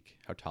guy's weak.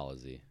 How tall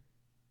is he?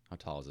 How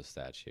tall is this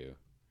statue?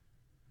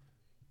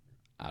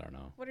 I don't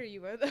know. What are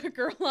you, a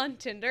girl on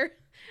Tinder?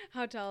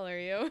 How tall are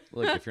you?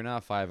 Look, if you're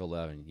not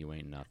 5'11", you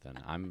ain't nothing.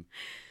 I'm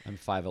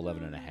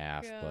 5'11" and a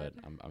half, God. but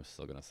I'm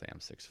still gonna say I'm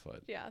 6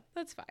 foot. Yeah,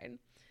 that's fine.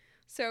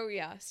 So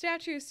yeah,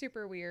 statue is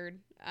super weird.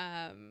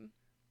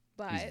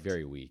 But He's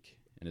very weak,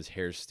 and his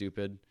hair's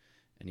stupid,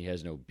 and he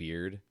has no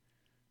beard.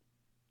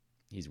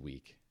 He's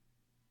weak.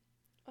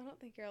 I don't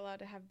think you're allowed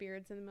to have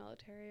beards in the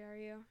military, are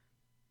you?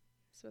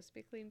 Supposed to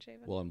be clean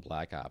shaven. Well, in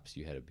Black Ops,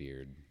 you had a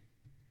beard.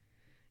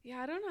 Yeah,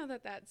 I don't know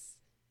that that's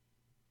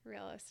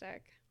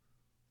realistic.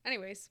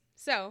 Anyways,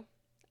 so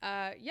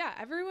yeah,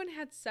 everyone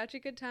had such a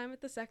good time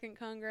at the second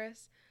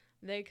Congress.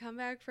 They come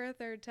back for a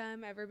third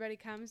time. Everybody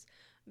comes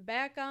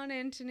back on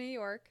into New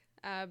York,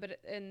 but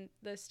in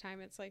this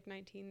time it's like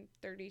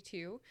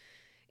 1932.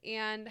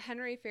 And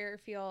Henry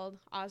Fairfield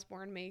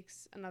Osborn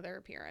makes another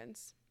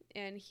appearance,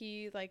 and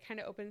he like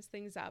kind of opens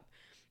things up,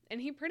 and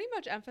he pretty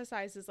much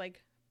emphasizes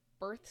like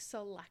birth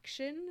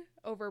selection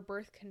over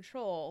birth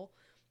control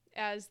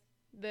as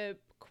the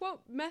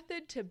quote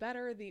method to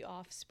better the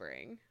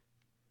offspring,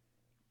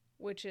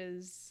 which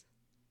is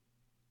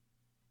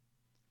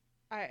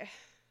I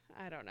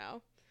don't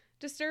know,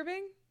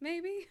 disturbing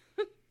maybe.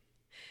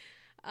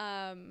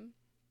 And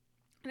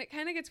it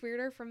kind of gets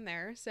weirder from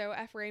there. So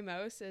F.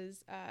 Ramos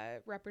is a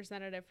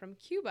representative from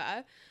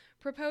Cuba,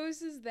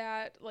 proposes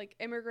that like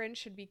immigrants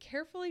should be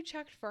carefully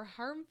checked for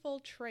harmful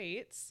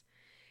traits,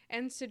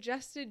 and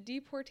suggested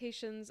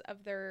deportations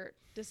of their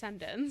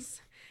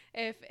descendants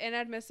if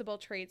inadmissible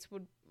traits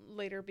would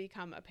later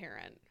become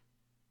apparent.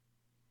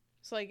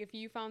 So like if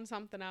you found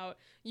something out,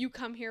 you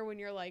come here when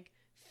you're like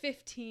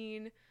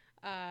 15,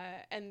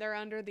 and they're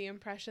under the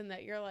impression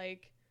that you're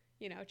like,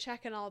 you know,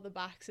 checking all the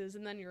boxes,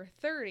 and then you're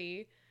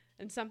 30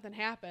 and something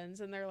happens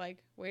and they're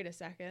like, wait a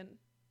second,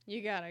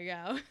 you gotta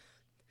go.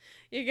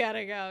 You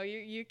gotta go.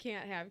 You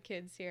can't have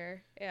kids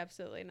here.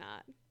 Absolutely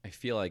not. I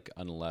feel like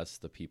unless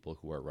the people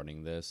who are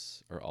running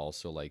this are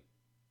also like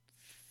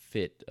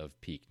fit of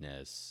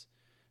peakness,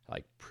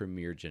 like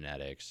premier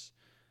genetics,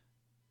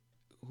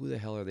 who the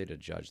hell are they to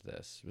judge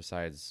this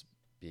besides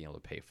being able to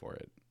pay for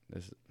it?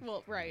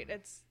 Well, right.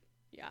 It's,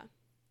 yeah.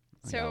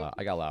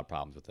 I got a lot of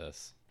problems with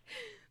this.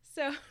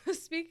 So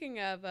speaking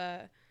of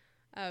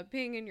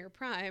being in your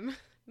prime,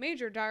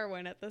 Major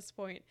Darwin at this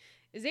point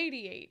is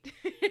 88.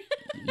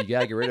 You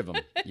gotta get rid of him.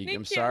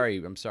 I'm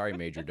sorry,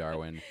 Major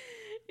Darwin.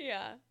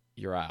 Yeah.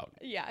 You're out.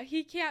 Yeah,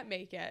 he can't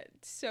make it.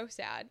 So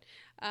sad.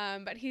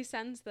 But he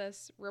sends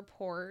this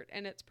report,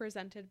 and it's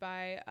presented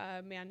by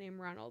a man named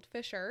Ronald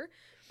Fisher.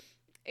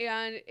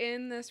 And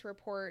in this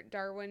report,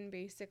 Darwin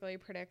basically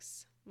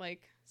predicts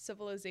like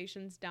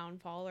civilization's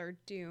downfall or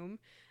doom,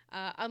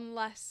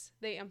 unless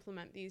they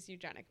implement these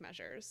eugenic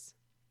measures,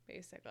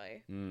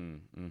 basically.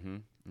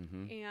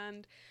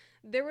 And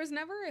there was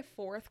never a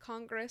fourth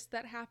Congress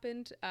that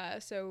happened.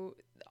 So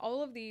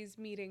all of these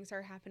meetings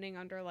are happening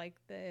under like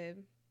the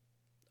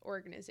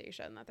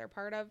organization that they're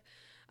part of.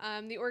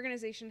 The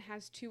organization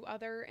has two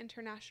other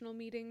international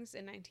meetings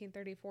in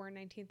 1934 and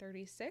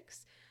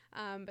 1936,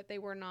 but they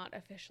were not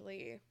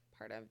officially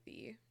part of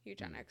the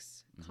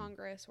eugenics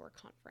congress or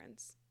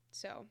conference.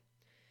 So,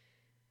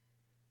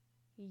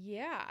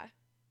 yeah.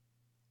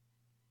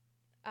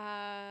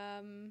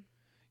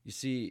 You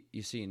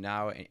see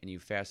now, and you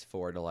fast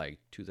forward to like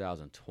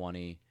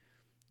 2020.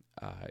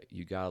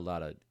 You got a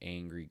lot of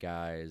angry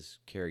guys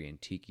carrying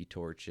tiki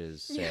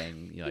torches,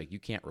 saying, like, you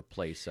can't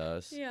replace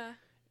us. Yeah.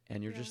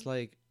 And you're just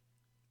like,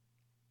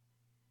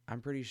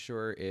 I'm pretty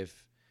sure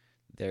if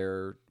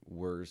there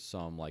were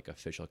some like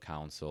official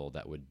council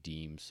that would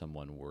deem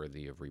someone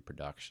worthy of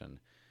reproduction,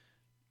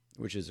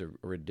 which is a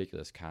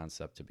ridiculous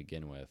concept to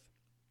begin with,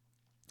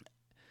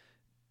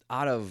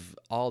 out of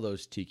all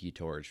those tiki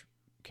torch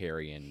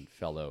carrying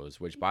fellows,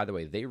 which by the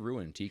way, they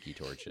ruin tiki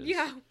torches.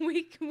 Yeah,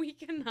 we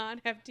cannot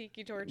have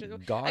tiki torches.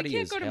 Gaudy I can't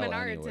as go to hell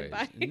Menards anyways. and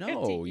buy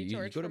No, a tiki you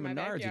torch go to for my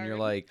Menards and you're backyard.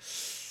 like,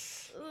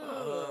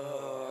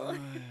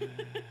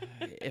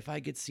 if I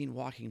get seen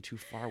walking too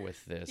far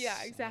with this,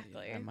 Yeah,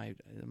 exactly. I might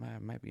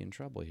be in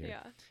trouble here.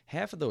 Yeah.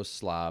 Half of those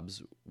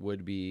slobs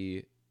would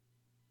be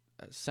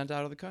sent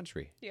out of the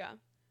country. Yeah.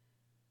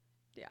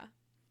 Yeah.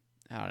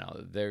 I don't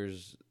know.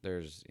 There's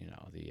you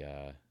know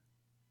the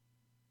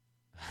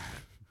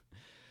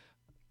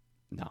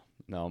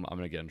no, I'm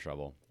gonna get in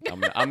trouble. I'm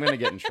gonna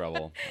get in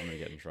trouble. I'm gonna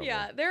get in trouble.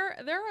 Yeah, there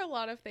are a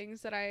lot of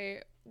things that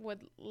I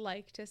would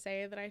like to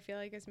say that I feel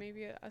like is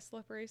maybe a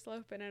slippery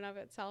slope in and of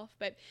itself.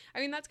 But I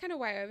mean, that's kind of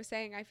why I was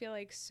saying I feel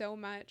like so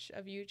much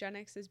of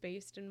eugenics is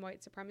based in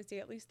white supremacy,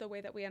 at least the way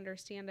that we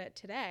understand it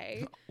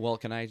today. Well,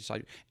 can I just,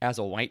 as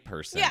a white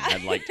person, Yeah.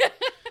 I'd like.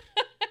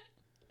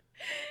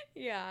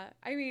 Yeah,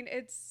 I mean,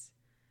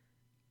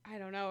 I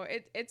don't know.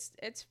 It's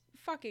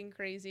fucking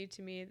crazy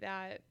to me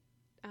that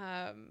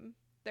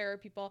there are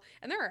people,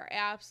 and there are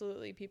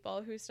absolutely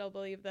people who still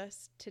believe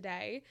this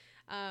today.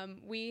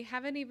 We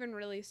haven't even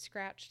really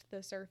scratched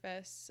the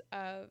surface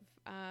of,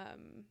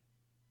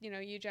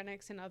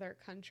 eugenics in other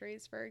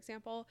countries, for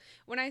example.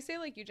 When I say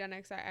like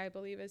eugenics, I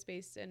believe is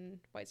based in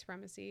white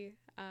supremacy.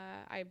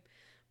 I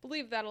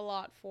believe that a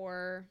lot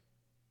for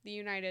the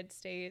United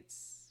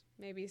States,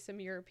 maybe some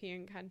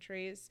European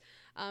countries.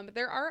 But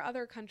there are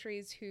other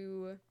countries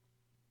who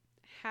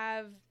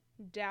have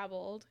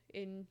dabbled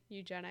in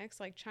eugenics,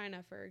 like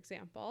China, for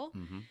example.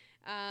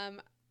 Mm-hmm.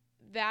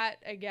 That,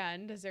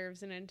 again,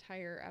 deserves an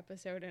entire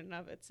episode in and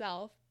of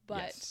itself,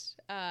 but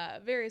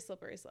Yes. Very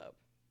slippery slope.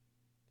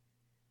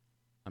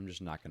 I'm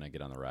just not gonna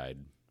get on the ride.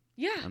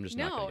 Yeah, I'm just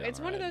not gonna no, get on it's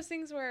the one of ride. those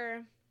things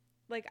where,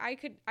 like, I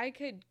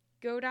could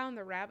go down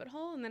the rabbit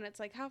hole, and then it's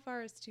like, how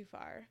far is too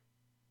far?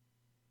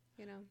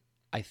 You know?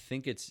 I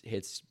think it's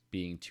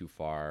being too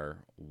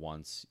far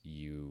once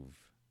you've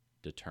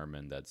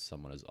determined that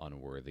someone is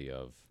unworthy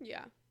of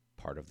Yeah.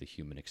 part of the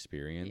human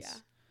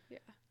experience. Yeah.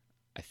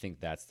 I think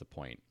that's the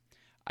point.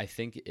 I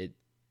think it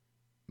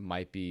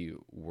might be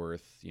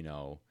worth,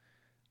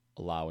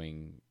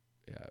 allowing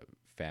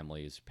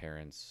families,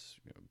 parents,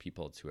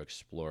 people to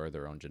explore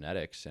their own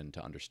genetics and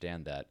to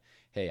understand that,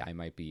 hey, I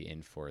might be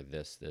in for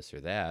this,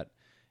 or that,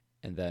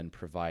 and then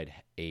provide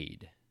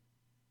aid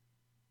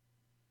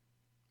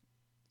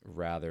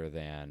rather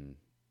than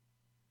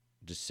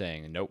just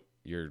saying, nope,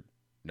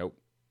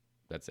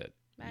 that's it.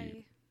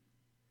 I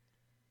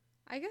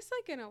guess,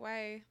 like, in a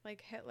way,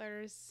 like,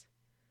 Hitler's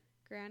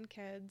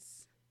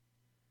grandkids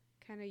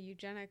kind of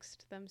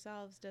eugenicsed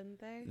themselves, didn't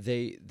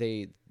they?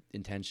 They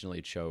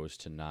intentionally chose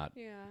to not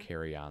Yeah.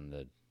 carry on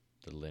the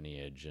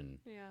lineage, and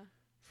Yeah.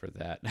 for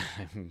that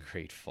I'm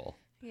grateful.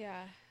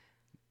 Yeah.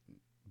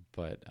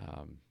 But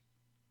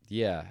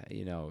yeah,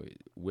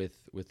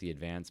 with the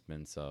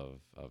advancements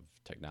of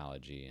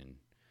technology and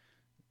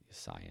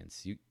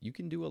science, you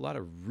can do a lot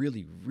of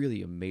really,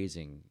 really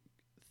amazing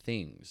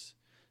things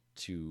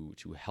to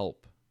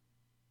help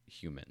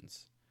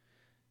humans.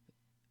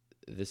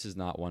 This is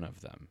not one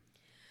of them.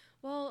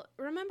 Well,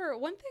 remember,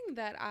 one thing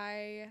that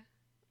I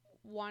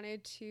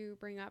wanted to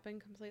bring up and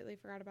completely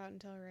forgot about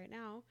until right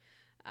now,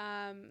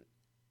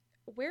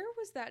 where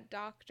was that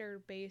doctor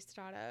based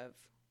out of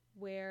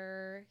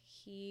where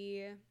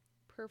he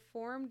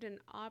performed an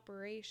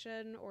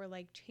operation or,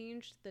 like,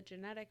 changed the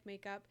genetic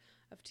makeup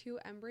of 2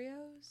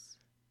 embryos?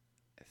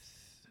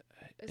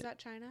 Is that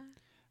China?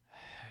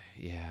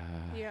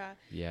 Yeah.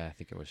 Yeah, I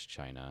think it was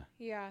China.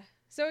 Yeah.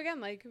 So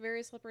again, like,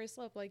 very slippery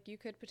slope. Like, you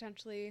could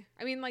potentially,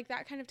 I mean, like,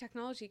 that kind of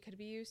technology could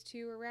be used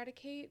to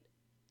eradicate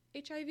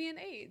HIV and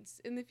AIDS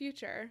in the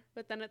future.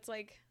 But then it's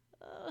like,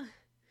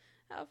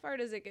 how far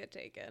does it get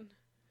taken?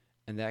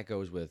 And that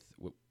goes with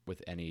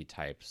any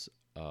types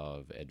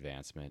of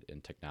advancement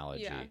in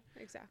technology. Yeah,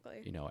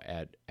 exactly.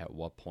 At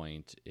what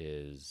point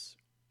is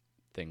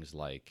things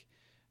like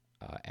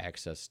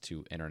access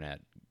to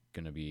internet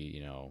going to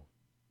be,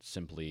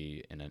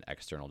 simply in an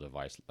external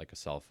device like a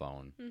cell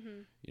phone?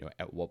 Mm-hmm.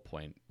 At what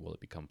point will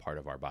it become part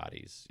of our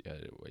bodies?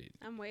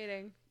 I'm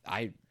waiting.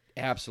 I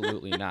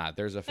absolutely not.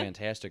 There's a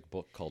fantastic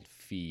book called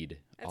Feed,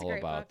 That's a all great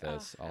about book.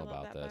 this, Oh, all I love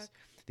about that this.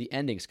 book. The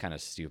ending's kind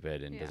of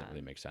stupid and doesn't Yeah.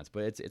 really make sense,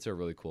 but it's a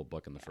really cool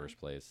book in the Yeah. first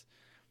place.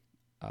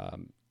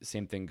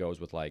 Same thing goes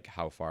with, like,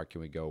 how far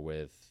can we go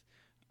with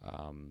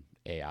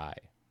AI?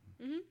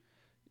 Mm-hmm.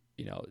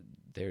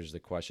 there's the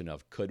question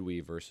of could we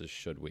versus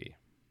should we?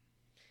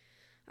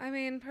 I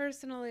mean,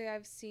 personally,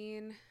 I've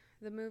seen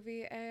the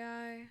movie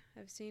AI.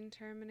 I've seen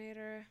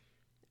Terminator.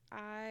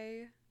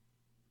 I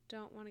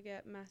don't want to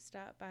get messed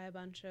up by a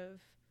bunch of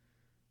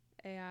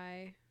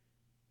AI.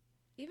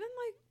 Even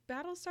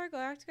like Battlestar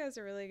Galactica is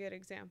a really good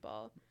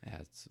example. Yeah,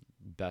 it's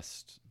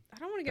best. I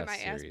don't want to get my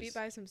ass series. beat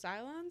by some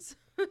Cylons.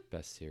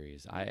 Best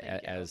series.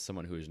 As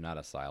someone who is not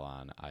a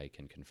Cylon, I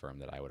can confirm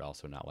that I would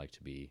also not like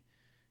to be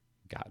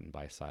gotten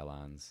by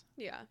Cylons.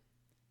 Yeah.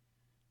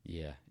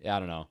 Yeah. I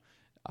don't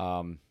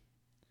know.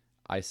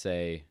 I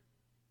say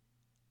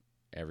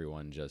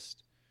everyone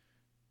just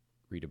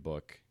read a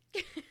book,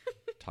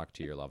 talk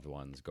to your loved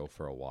ones, go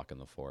for a walk in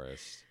the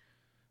forest,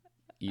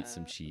 eat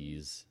some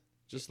cheese.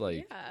 Just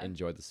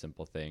enjoy the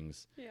simple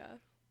things. Yeah.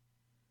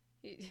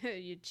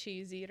 You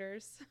cheese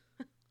eaters.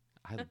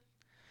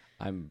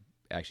 I'm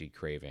actually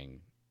craving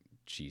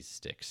cheese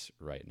sticks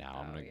right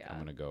now. I'm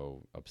gonna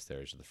go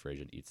upstairs to the fridge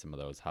and eat some of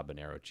those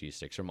habanero cheese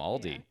sticks from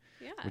Aldi,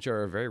 which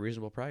are a very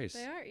reasonable price.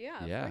 They are,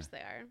 yeah. Of course they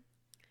are.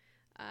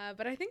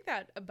 But I think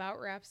that about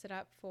wraps it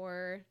up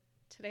for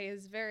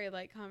today's very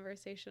light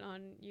conversation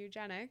on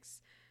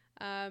eugenics.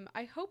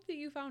 I hope that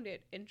you found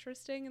it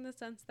interesting in the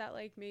sense that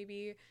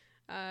maybe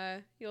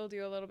you'll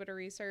do a little bit of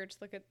research,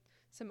 look at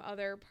some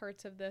other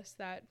parts of this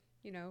that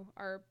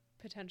are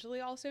potentially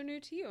also new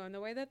to you in the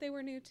way that they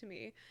were new to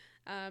me.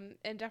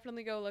 And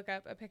definitely go look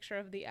up a picture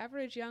of the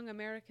average young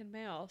American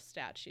male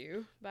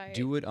statue by...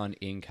 Do it on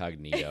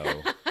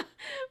incognito.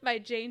 by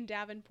Jane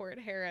Davenport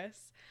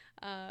Harris,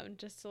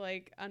 just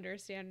to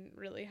understand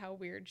really how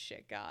weird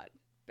shit got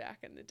back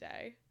in the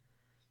day.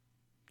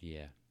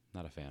 Yeah,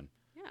 not a fan.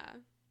 Yeah.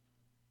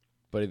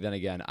 But then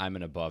again, I'm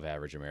an above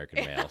average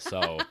American male,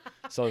 so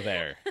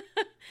there.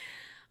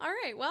 All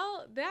right,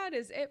 well, that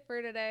is it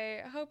for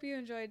today. I hope you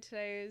enjoyed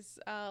today's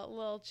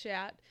little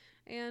chat,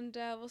 and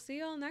we'll see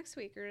you all next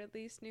week, or at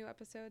least new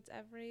episodes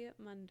every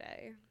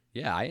Monday.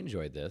 Yeah, I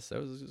enjoyed this. It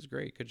was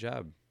great. Good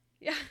job.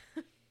 Yeah.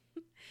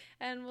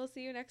 And we'll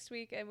see you next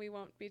week, and we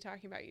won't be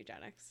talking about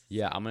eugenics.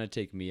 Yeah, I'm going to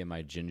take me and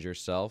my ginger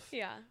self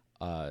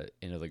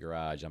into the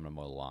garage. I'm going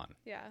to mow the lawn.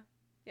 Yeah.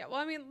 Yeah, well,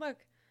 I mean, look,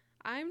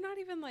 I'm not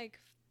even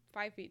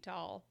 5 feet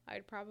tall.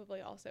 I'd probably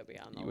also be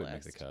on the list. You wouldn't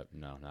make the cut.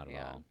 No, not at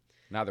all.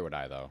 Neither would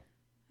I, though.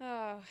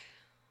 Oh.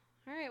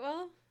 All right,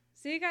 well,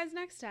 see you guys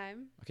next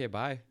time. Okay,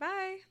 bye.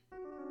 Bye.